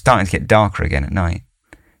 it was starting to get darker again at night.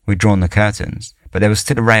 We'd drawn the curtains, but there was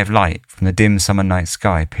still a ray of light from the dim summer night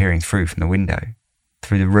sky peering through from the window,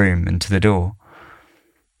 through the room and to the door.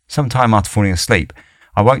 Some time after falling asleep,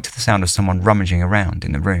 I woke to the sound of someone rummaging around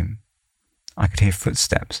in the room. I could hear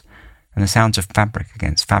footsteps and the sounds of fabric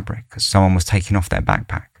against fabric as someone was taking off their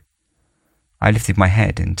backpack. I lifted my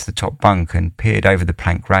head into the top bunk and peered over the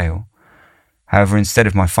plank rail. However, instead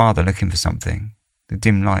of my father looking for something, the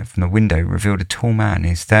dim light from the window revealed a tall man in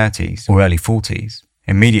his 30s or early 40s,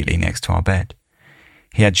 immediately next to our bed.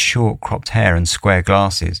 He had short cropped hair and square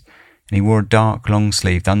glasses, and he wore a dark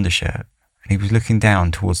long-sleeved undershirt, and he was looking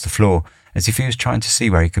down towards the floor as if he was trying to see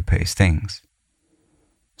where he could put his things.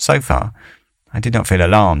 So far, I did not feel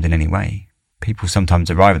alarmed in any way. People sometimes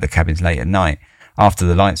arrive at the cabins late at night, after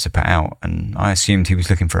the lights are put out, and I assumed he was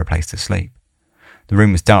looking for a place to sleep. The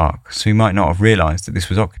room was dark, so he might not have realised that this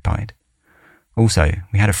was occupied. Also,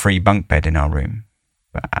 we had a free bunk bed in our room,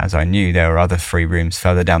 but as I knew there were other free rooms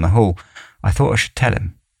further down the hall, I thought I should tell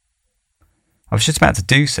him. I was just about to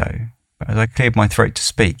do so, but as I cleared my throat to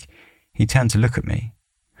speak, he turned to look at me.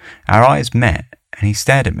 Our eyes met, and he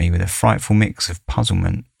stared at me with a frightful mix of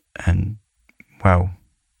puzzlement and, well,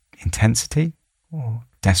 intensity, or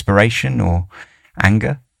desperation, or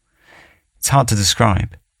anger. It's hard to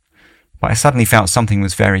describe, but I suddenly felt something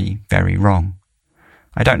was very, very wrong.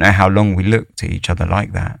 I don't know how long we looked at each other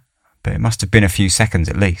like that, but it must have been a few seconds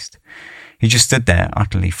at least. He just stood there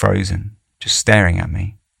utterly frozen, just staring at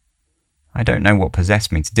me. I don't know what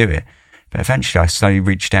possessed me to do it, but eventually I slowly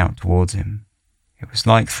reached out towards him. It was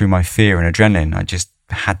like through my fear and adrenaline, I just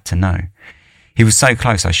had to know. He was so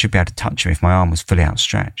close I should be able to touch him if my arm was fully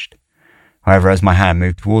outstretched. However, as my hand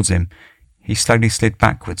moved towards him, he slowly slid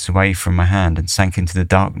backwards away from my hand and sank into the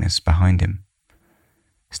darkness behind him,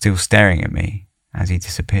 still staring at me as he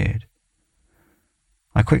disappeared.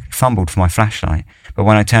 I quickly fumbled for my flashlight, but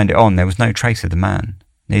when I turned it on, there was no trace of the man,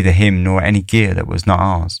 neither him nor any gear that was not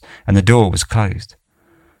ours, and the door was closed.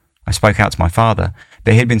 I spoke out to my father,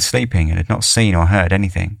 but he had been sleeping and had not seen or heard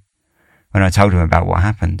anything. When I told him about what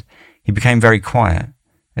happened, he became very quiet,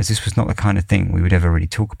 as this was not the kind of thing we would ever really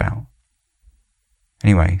talk about.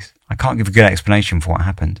 Anyways, I can't give a good explanation for what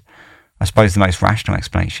happened. I suppose the most rational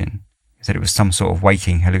explanation is that it was some sort of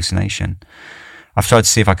waking hallucination. I've tried to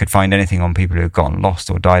see if I could find anything on people who have gotten lost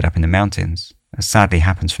or died up in the mountains, as sadly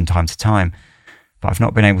happens from time to time, but I've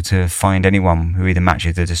not been able to find anyone who either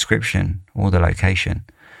matches the description or the location.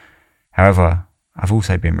 However, I've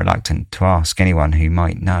also been reluctant to ask anyone who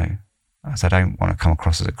might know, as I don't want to come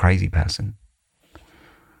across as a crazy person.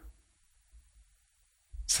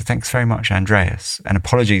 So thanks very much, Andreas, and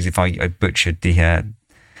apologies if I butchered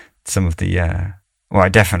some of the I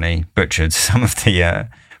definitely butchered some of the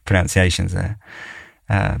pronunciations there.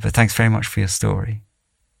 But thanks very much for your story.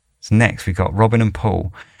 So next we've got Robin and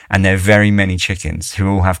Paul and their very many chickens who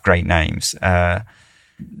all have great names.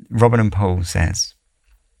 Robin and Paul says,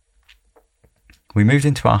 we moved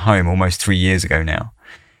into our home almost 3 years ago now.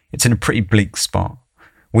 It's in a pretty bleak spot.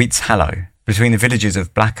 Wheat's Hallow, between the villages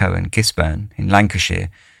of Blacko and Gisburn in Lancashire,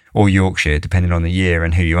 or Yorkshire, depending on the year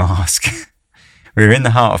and who you ask. We're in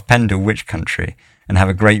the heart of Pendle witch country and have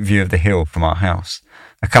a great view of the hill from our house.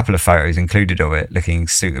 A couple of photos included of it looking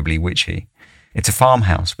suitably witchy. It's a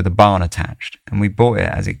farmhouse with a barn attached, and we bought it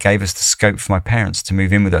as it gave us the scope for my parents to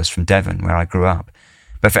move in with us from Devon, where I grew up,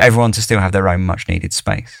 but for everyone to still have their own much-needed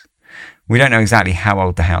space. We don't know exactly how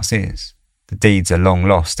old the house is. The deeds are long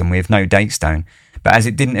lost and we have no date stone, but as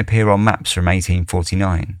it didn't appear on maps from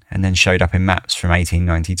 1849 and then showed up in maps from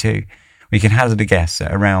 1892, we can hazard a guess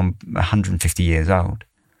at around 150 years old.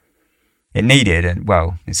 It needed, and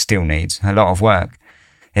well, it still needs, a lot of work.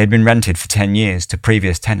 It had been rented for 10 years to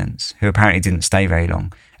previous tenants, who apparently didn't stay very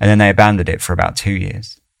long, and then they abandoned it for about 2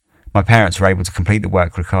 years. My parents were able to complete the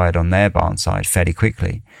work required on their barn side fairly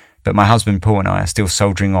quickly, but my husband Paul and I are still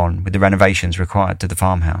soldiering on with the renovations required to the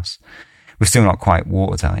farmhouse. We're still not quite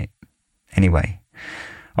watertight. Anyway,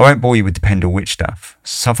 I won't bore you with the Pendle witch stuff.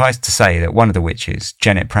 Suffice to say that one of the witches,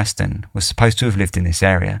 Janet Preston, was supposed to have lived in this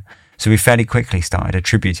area, so we fairly quickly started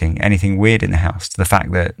attributing anything weird in the house to the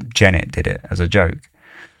fact that Janet did it as a joke.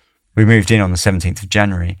 We moved in on the 17th of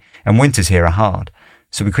January, and winters here are hard,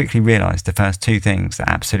 so we quickly realised the first two things that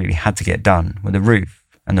absolutely had to get done were the roof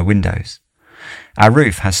and the windows. Our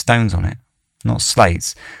roof has stones on it, not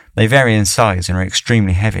slates. They vary in size and are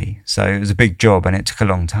extremely heavy, so it was a big job and it took a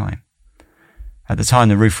long time. At the time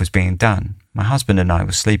the roof was being done, my husband and I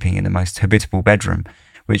were sleeping in the most habitable bedroom,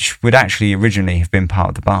 which would actually originally have been part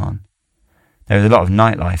of the barn. There was a lot of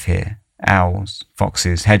nightlife here, owls,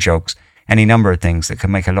 foxes, hedgehogs, any number of things that could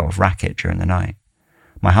make a lot of racket during the night.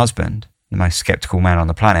 My husband, the most sceptical man on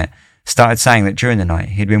the planet, started saying that during the night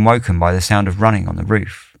he had been woken by the sound of running on the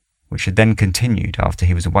roof, which had then continued after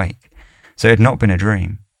he was awake, so it had not been a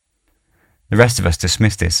dream. The rest of us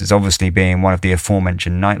dismissed this as obviously being one of the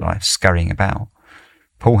aforementioned nightlife scurrying about.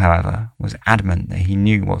 Paul, however, was adamant that he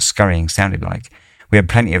knew what scurrying sounded like. We had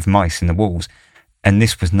plenty of mice in the walls, and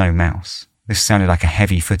this was no mouse. This sounded like a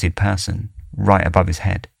heavy-footed person, right above his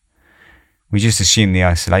head. We just assumed the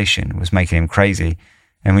isolation was making him crazy,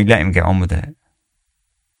 and we let him get on with it.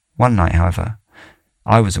 One night, however,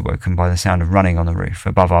 I was awoken by the sound of running on the roof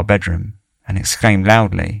above our bedroom, and exclaimed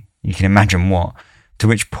loudly, you can imagine what, to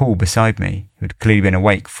which Paul beside me, who had clearly been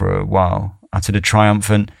awake for a while, uttered a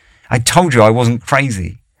triumphant, I told you I wasn't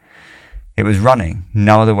crazy. It was running,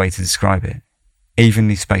 no other way to describe it.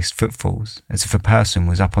 Evenly spaced footfalls, as if a person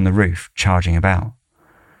was up on the roof, charging about.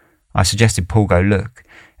 I suggested Paul go look,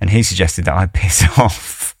 and he suggested that I piss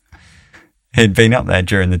off. He'd been up there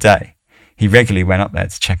during the day. He regularly went up there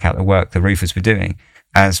to check out the work the roofers were doing,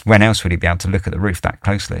 as when else would he be able to look at the roof that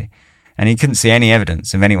closely? And he couldn't see any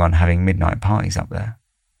evidence of anyone having midnight parties up there.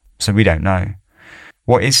 So we don't know.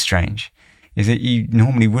 What is strange is that you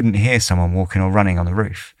normally wouldn't hear someone walking or running on the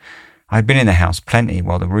roof. I'd been in the house plenty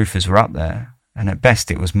while the roofers were up there, and at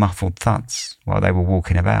best it was muffled thuds while they were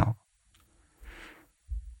walking about.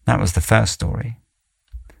 That was the first story.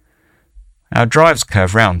 Our drives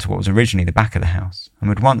curved round to what was originally the back of the house, and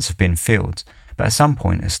would once have been fields, but at some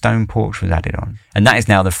point a stone porch was added on, and that is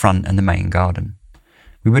now the front and the main garden.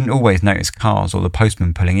 We wouldn't always notice cars or the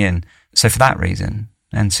postman pulling in, so for that reason,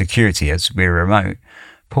 and security as we were remote,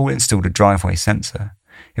 Paul installed a driveway sensor.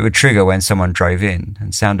 It would trigger when someone drove in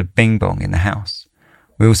and sound a bing-bong in the house.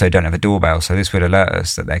 We also don't have a doorbell, so this would alert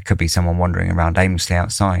us that there could be someone wandering around aimlessly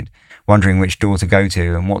outside, wondering which door to go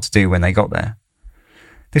to and what to do when they got there.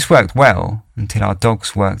 This worked well until our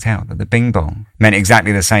dogs worked out that the bing-bong meant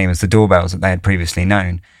exactly the same as the doorbells that they had previously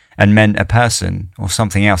known, and meant a person or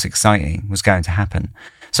something else exciting was going to happen,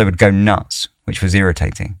 so it would go nuts, which was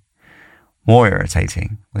irritating. More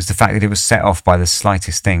irritating was the fact that it was set off by the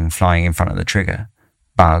slightest thing flying in front of the trigger.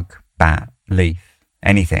 Bug, bat, leaf,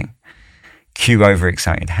 anything. Cue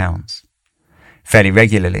overexcited hounds. Fairly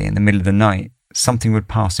regularly in the middle of the night, something would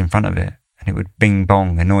pass in front of it and it would bing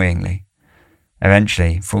bong annoyingly.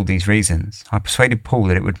 Eventually, for all these reasons, I persuaded Paul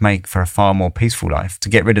that it would make for a far more peaceful life to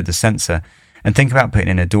get rid of the sensor and think about putting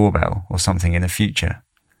in a doorbell or something in the future.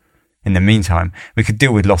 In the meantime, we could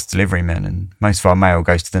deal with lost delivery men, and most of our mail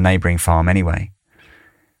goes to the neighbouring farm anyway.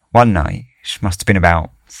 One night, which must have been about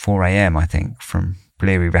 4 a.m, I think, from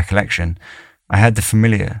bleary recollection, I heard the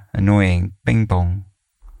familiar, annoying bing bong.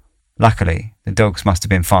 Luckily, the dogs must have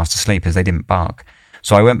been fast asleep as they didn't bark,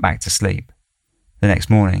 so I went back to sleep. The next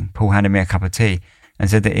morning, Paul handed me a cup of tea and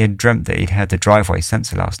said that he had dreamt that he'd heard the driveway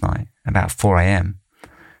sensor last night, about 4 a.m.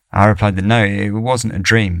 I replied that no, it wasn't a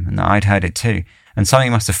dream and that I'd heard it too, and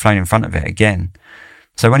something must have flown in front of it again.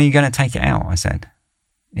 So when are you going to take it out? I said.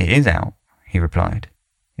 It is out, he replied.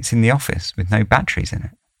 It's in the office with no batteries in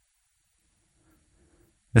it.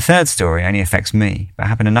 The third story only affects me, but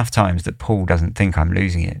happened enough times that Paul doesn't think I'm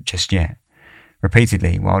losing it just yet.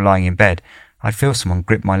 Repeatedly, while lying in bed, I'd feel someone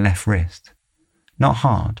grip my left wrist. Not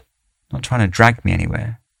hard, not trying to drag me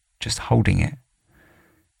anywhere, just holding it.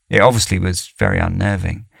 It obviously was very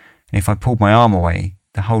unnerving, and if I pulled my arm away,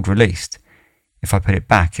 the hold released. If I put it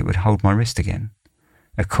back, it would hold my wrist again.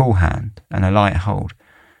 A cool hand and a light hold,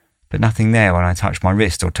 but nothing there when I touched my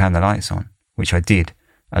wrist or turned the lights on, which I did,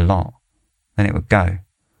 a lot. Then it would go.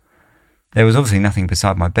 There was obviously nothing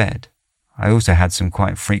beside my bed. I also had some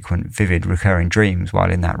quite frequent, vivid, recurring dreams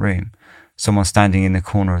while in that room. Someone standing in the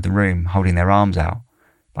corner of the room, holding their arms out,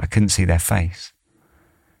 but I couldn't see their face.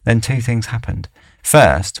 Then two things happened.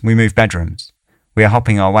 First, we moved bedrooms. We are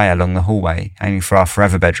hopping our way along the hallway, aiming for our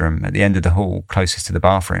forever bedroom at the end of the hall closest to the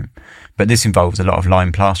bathroom. But this involves a lot of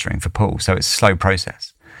lime plastering for Paul, so it's a slow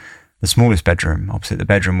process. The smallest bedroom, opposite the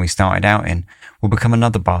bedroom we started out in, will become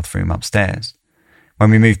another bathroom upstairs. When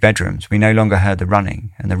we moved bedrooms, we no longer heard the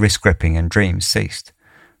running, and the wrist gripping and dreams ceased.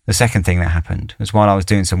 The second thing that happened was while I was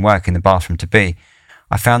doing some work in the bathroom to be,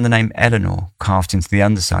 I found the name Eleanor carved into the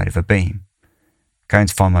underside of a beam. Going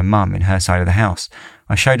to find my mum in her side of the house,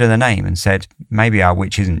 I showed her the name and said, maybe our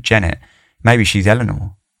witch isn't Janet, maybe she's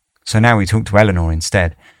Eleanor. So now we talk to Eleanor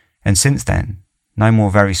instead, and since then, no more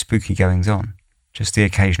very spooky goings on, just the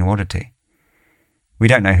occasional oddity. We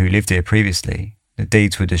don't know who lived here previously, the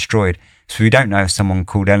deeds were destroyed, so we don't know if someone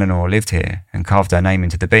called Eleanor lived here and carved her name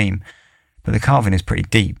into the beam, but the carving is pretty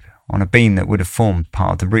deep, on a beam that would have formed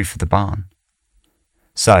part of the roof of the barn.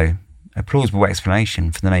 So, a plausible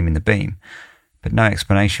explanation for the name in the beam, but no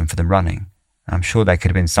explanation for the running. I'm sure there could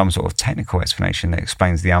have been some sort of technical explanation that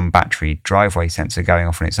explains the unbatteried driveway sensor going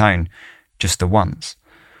off on its own, just the once.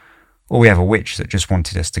 Or we have a witch that just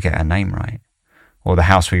wanted us to get her name right. Or the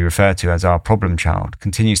house we refer to as our problem child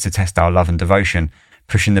continues to test our love and devotion,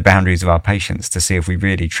 pushing the boundaries of our patience to see if we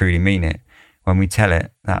really truly mean it, when we tell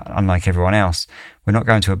it that, unlike everyone else, we're not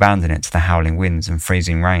going to abandon it to the howling winds and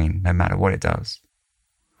freezing rain, no matter what it does.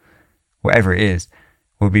 Whatever it is,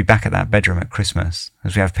 we'll be back at that bedroom at Christmas,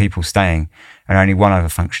 as we have people staying and only one other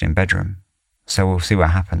functioning bedroom. So we'll see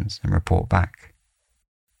what happens and report back.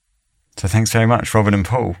 So thanks very much, Robin and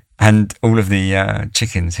Paul, and all of the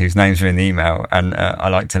chickens whose names are in the email, and I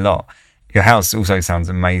liked a lot. Your house also sounds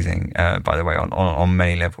amazing, by the way, on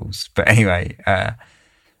many levels. But anyway,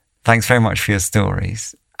 thanks very much for your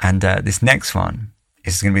stories. And this next one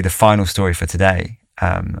is going to be the final story for today.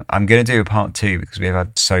 I'm going to do a part 2 because we have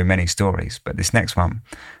had so many stories, but this next one,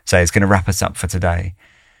 so it's going to wrap us up for today.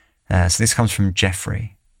 So this comes from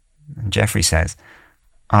Jeffrey. And Jeffrey says,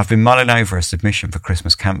 I've been mulling over a submission for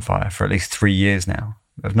Christmas Campfire for at least 3 years now.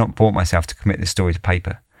 I've not brought myself to commit this story to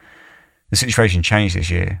paper. The situation changed this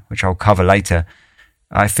year, which I'll cover later.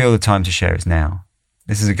 I feel the time to share is now.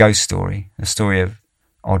 This is a ghost story, a story of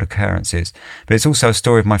odd occurrences, but it's also a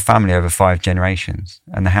story of my family over 5 generations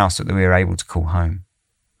and the house that we were able to call home.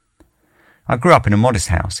 I grew up in a modest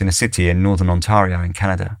house in a city in northern Ontario in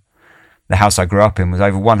Canada. The house I grew up in was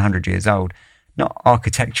over 100 years old, not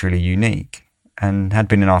architecturally unique, and had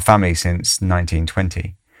been in our family since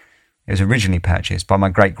 1920. It was originally purchased by my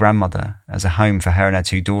great-grandmother as a home for her and her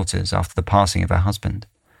 2 daughters after the passing of her husband.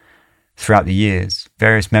 Throughout the years,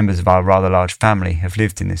 various members of our rather large family have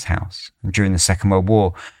lived in this house, and during the Second World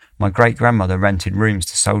War, my great-grandmother rented rooms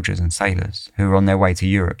to soldiers and sailors who were on their way to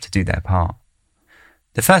Europe to do their part.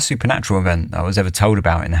 The first supernatural event that I was ever told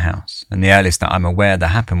about in the house, and the earliest that I'm aware that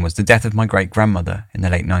happened, was the death of my great-grandmother in the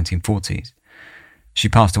late 1940s. She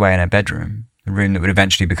passed away in her bedroom, the room that would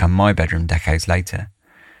eventually become my bedroom decades later.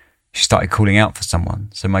 She started calling out for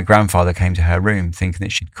someone, so my grandfather came to her room thinking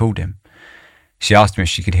that she'd called him. She asked him if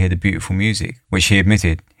she could hear the beautiful music, which he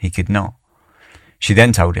admitted he could not. She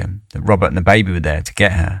then told him that Robert and the baby were there to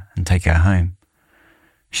get her and take her home.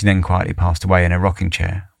 She then quietly passed away in a rocking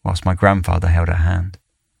chair whilst my grandfather held her hand.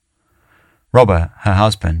 Robert, her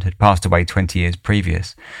husband, had passed away 20 years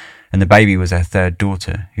previous, and the baby was her third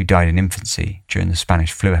daughter, who died in infancy during the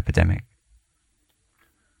Spanish flu epidemic.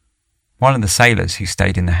 One of the sailors who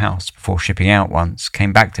stayed in the house before shipping out once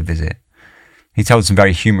came back to visit. He told some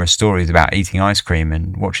very humorous stories about eating ice cream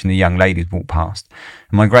and watching the young ladies walk past,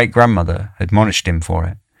 and my great-grandmother admonished him for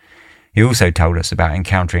it. He also told us about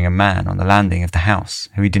encountering a man on the landing of the house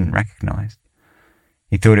who he didn't recognise.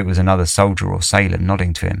 He thought it was another soldier or sailor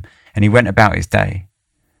nodding to him, and he went about his day.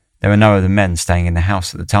 There were no other men staying in the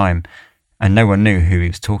house at the time, and no one knew who he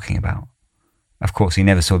was talking about. Of course, he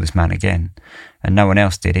never saw this man again, and no one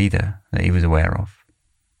else did either that he was aware of.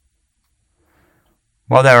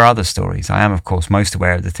 While there are other stories, I am of course most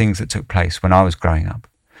aware of the things that took place when I was growing up.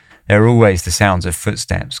 There are always the sounds of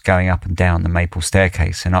footsteps going up and down the maple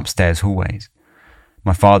staircase and upstairs hallways.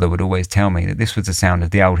 My father would always tell me that this was the sound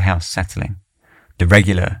of the old house settling. The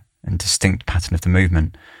regular and distinct pattern of the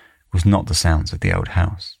movement was not the sounds of the old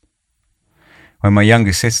house. When my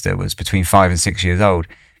younger sister was between 5 and 6 years old,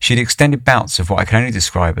 she had extended bouts of what I can only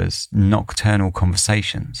describe as nocturnal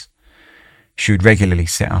conversations. She would regularly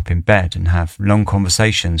sit up in bed and have long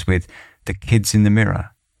conversations with the kids in the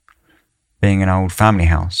mirror. Being an old family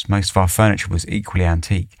house, most of our furniture was equally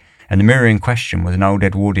antique, and the mirror in question was an old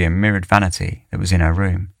Edwardian mirrored vanity that was in her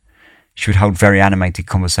room. She would hold very animated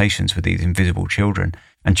conversations with these invisible children,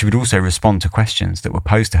 and she would also respond to questions that were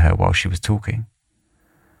posed to her while she was talking.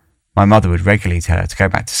 My mother would regularly tell her to go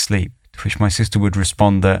back to sleep, to which my sister would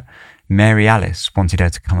respond that Mary Alice wanted her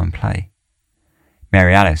to come and play.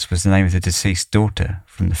 Mary Alice was the name of the deceased daughter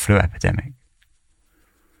from the flu epidemic.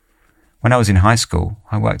 When I was in high school,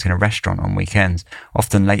 I worked in a restaurant on weekends,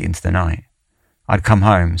 often late into the night. I'd come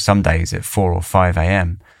home some days at 4 or 5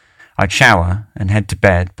 a.m. I'd shower and head to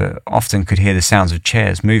bed, but often could hear the sounds of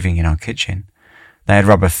chairs moving in our kitchen. They had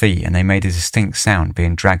rubber feet and they made a distinct sound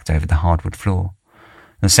being dragged over the hardwood floor.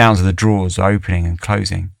 The sounds of the drawers opening and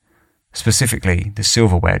closing, specifically the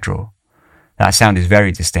silverware drawer. That sound is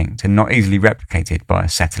very distinct and not easily replicated by a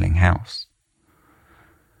settling house.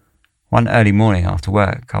 One early morning after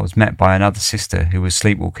work, I was met by another sister who was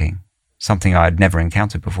sleepwalking, something I had never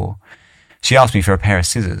encountered before. She asked me for a pair of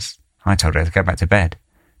scissors. I told her to go back to bed.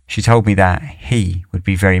 She told me that he would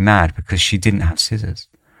be very mad because she didn't have scissors.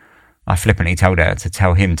 I flippantly told her to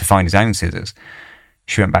tell him to find his own scissors.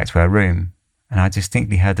 She went back to her room, and I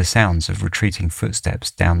distinctly heard the sounds of retreating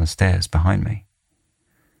footsteps down the stairs behind me.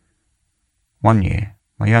 One year,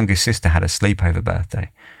 my youngest sister had a sleepover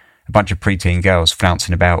birthday, a bunch of preteen girls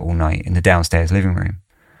flouncing about all night in the downstairs living room.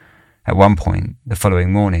 At one point, the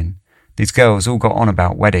following morning, these girls all got on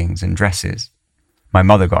about weddings and dresses. My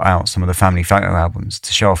mother got out some of the family photo albums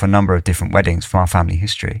to show off a number of different weddings from our family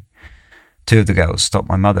history. Two of the girls stopped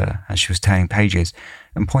my mother as she was turning pages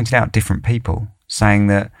and pointed out different people, saying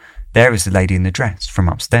that there is the lady in the dress from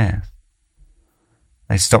upstairs.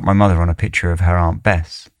 They stopped my mother on a picture of her Aunt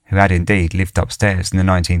Bess, who had indeed lived upstairs in the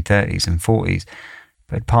 1930s and 40s,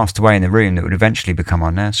 but had passed away in the room that would eventually become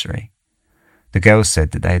our nursery. The girls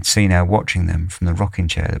said that they had seen her watching them from the rocking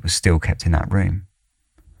chair that was still kept in that room.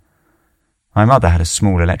 My mother had a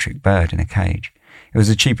small electric bird in a cage. It was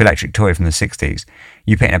a cheap electric toy from the 60s.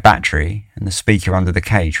 You put in a battery, and the speaker under the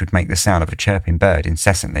cage would make the sound of a chirping bird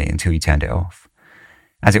incessantly until you turned it off.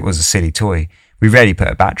 As it was a silly toy, we rarely put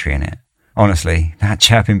a battery in it. Honestly, that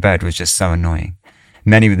chirping bird was just so annoying.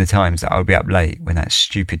 Many were the times that I would be up late when that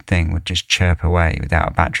stupid thing would just chirp away without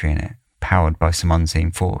a battery in it, powered by some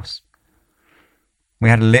unseen force. We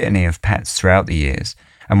had a litany of pets throughout the years,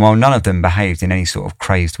 and while none of them behaved in any sort of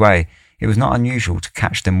crazed way, it was not unusual to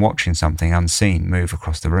catch them watching something unseen move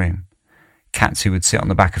across the room. Cats who would sit on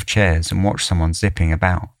the back of chairs and watch someone zipping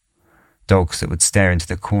about. Dogs that would stare into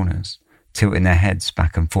the corners, tilting their heads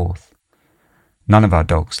back and forth. None of our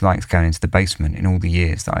dogs liked going into the basement in all the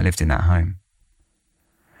years that I lived in that home.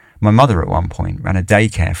 My mother at one point ran a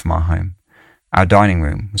daycare from our home. Our dining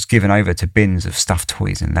room was given over to bins of stuffed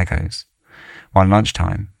toys and Legos. One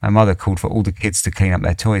lunchtime, my mother called for all the kids to clean up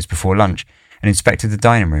their toys before lunch and inspected the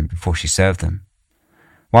dining room before she served them.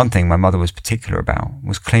 One thing my mother was particular about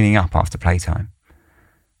was cleaning up after playtime.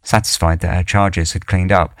 Satisfied that her charges had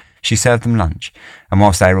cleaned up, she served them lunch, and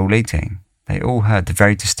whilst they were all eating, they all heard the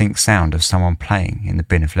very distinct sound of someone playing in the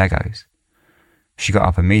bin of Legos. She got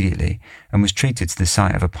up immediately and was treated to the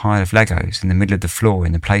sight of a pile of Legos in the middle of the floor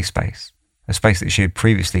in the play space, a space that she had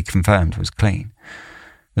previously confirmed was clean.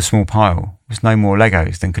 The small pile was no more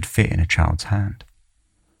Legos than could fit in a child's hand.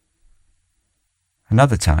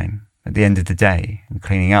 Another time, at the end of the day and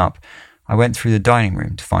cleaning up, I went through the dining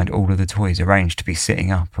room to find all of the toys arranged to be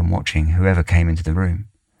sitting up and watching whoever came into the room.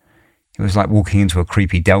 It was like walking into a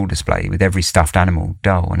creepy doll display with every stuffed animal,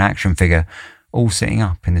 doll and action figure all sitting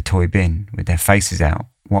up in the toy bin with their faces out,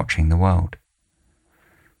 watching the world.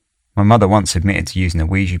 My mother once admitted to using a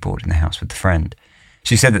Ouija board in the house with a friend.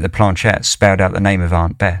 She said that the planchette spelled out the name of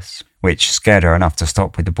Aunt Bess, which scared her enough to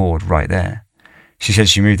stop with the board right there. She said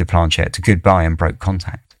she moved the planchette to goodbye and broke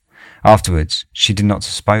contact. Afterwards, she did not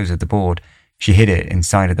dispose of the board. She hid it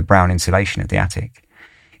inside of the brown insulation of the attic.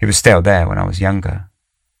 It was still there when I was younger.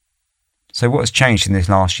 So what has changed in this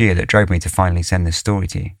last year that drove me to finally send this story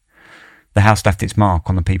to you? The house left its mark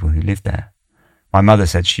on the people who lived there. My mother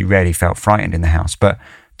said she rarely felt frightened in the house, but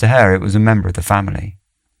to her it was a member of the family.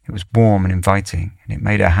 It was warm and inviting, and it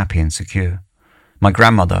made her happy and secure. My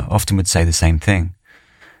grandmother often would say the same thing.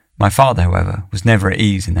 My father, however, was never at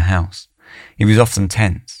ease in the house. He was often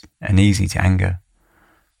tense and easy to anger.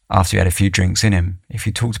 After he had a few drinks in him, if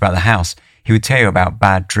you talked about the house, he would tell you about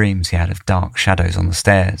bad dreams he had of dark shadows on the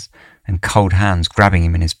stairs and cold hands grabbing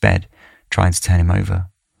him in his bed, trying to turn him over.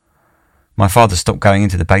 My father stopped going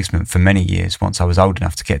into the basement for many years once I was old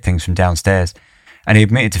enough to get things from downstairs, and he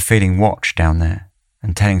admitted to feeling watched down there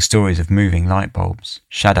and telling stories of moving light bulbs,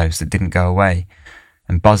 shadows that didn't go away,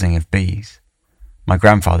 and buzzing of bees. My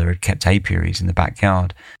grandfather had kept apiaries in the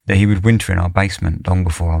backyard that he would winter in our basement long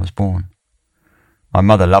before I was born. My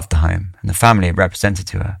mother loved the home and the family it represented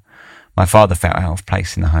to her. My father felt out of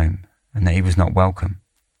place in the home and that he was not welcome.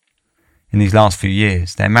 In these last few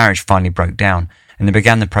years, their marriage finally broke down and they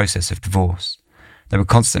began the process of divorce. They were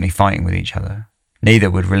constantly fighting with each other. Neither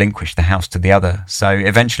would relinquish the house to the other, so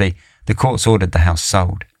eventually the courts ordered the house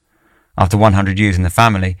sold. After 100 years in the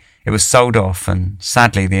family, it was sold off and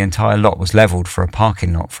sadly the entire lot was levelled for a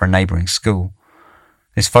parking lot for a neighbouring school.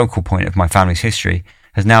 This focal point of my family's history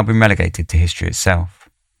has now been relegated to history itself.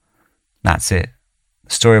 That's it.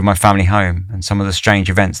 The story of my family home and some of the strange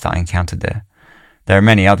events that I encountered there. There are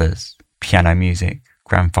many others. Piano music,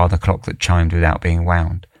 grandfather clock that chimed without being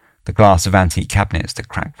wound, the glass of antique cabinets that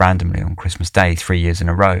cracked randomly on Christmas Day 3 years in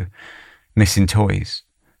a row, missing toys,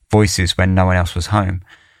 voices when no one else was home,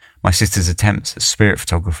 my sister's attempts at spirit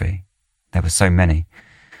photography. There were so many.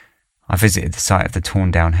 I visited the site of the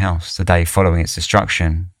torn down house the day following its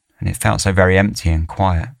destruction, and it felt so very empty and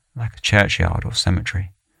quiet, like a churchyard or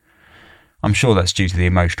cemetery. I'm sure that's due to the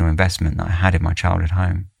emotional investment that I had in my childhood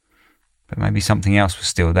home. But maybe something else was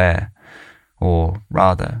still there, or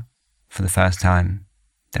rather, for the first time,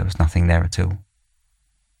 there was nothing there at all.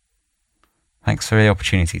 Thanks for the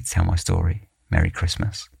opportunity to tell my story. Merry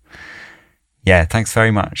Christmas. Yeah, thanks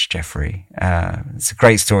very much, Jeffrey. It's a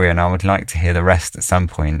great story and I would like to hear the rest at some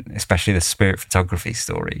point, especially the spirit photography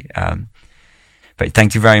story. But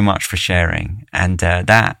thank you very much for sharing. And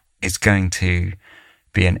that is going to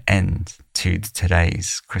be an end to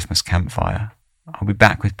today's Christmas Campfire. I'll be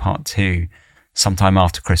back with part 2 sometime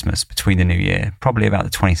after Christmas, between the new year, probably about the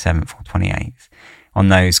 27th or 28th, on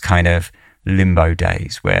those kind of limbo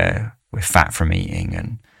days where we're fat from eating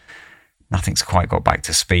and nothing's quite got back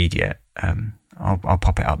to speed yet. I'll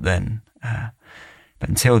pop it up then. But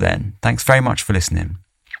until then, thanks very much for listening.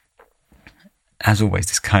 As always,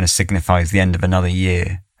 this kind of signifies the end of another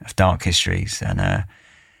year of Dark Histories. And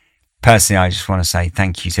personally, I just want to say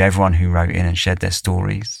thank you to everyone who wrote in and shared their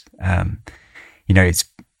stories. It's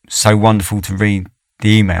so wonderful to read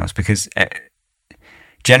the emails because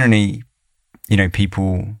generally,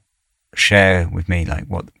 people share with me like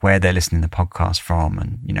where they're listening to the podcast from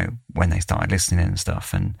and, when they started listening and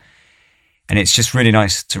stuff. And it's just really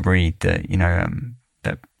nice to read that,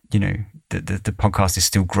 the podcast is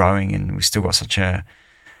still growing and we've still got such a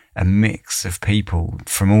mix of people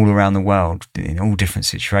from all around the world in all different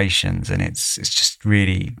situations. And it's just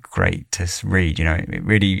really great to read, it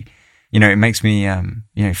really, it makes me,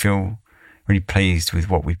 feel really pleased with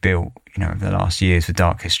what we've built, over the last years with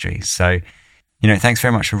Dark Histories. So, thanks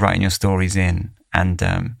very much for writing your stories in. And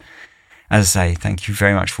as I say, thank you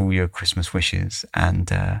very much for all your Christmas wishes.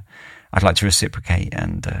 And I'd like to reciprocate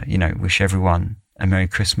and, wish everyone a Merry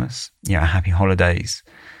Christmas, happy holidays,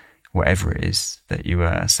 whatever it is that you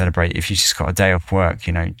celebrate. If you just got a day off work,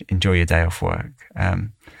 enjoy your day off work.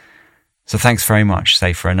 So thanks very much,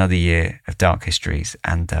 say, for another year of Dark Histories.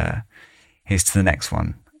 And here's to the next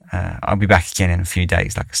one. I'll be back again in a few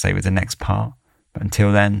days, like I say, with the next part. But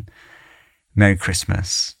until then, Merry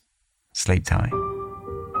Christmas. Sleep tight.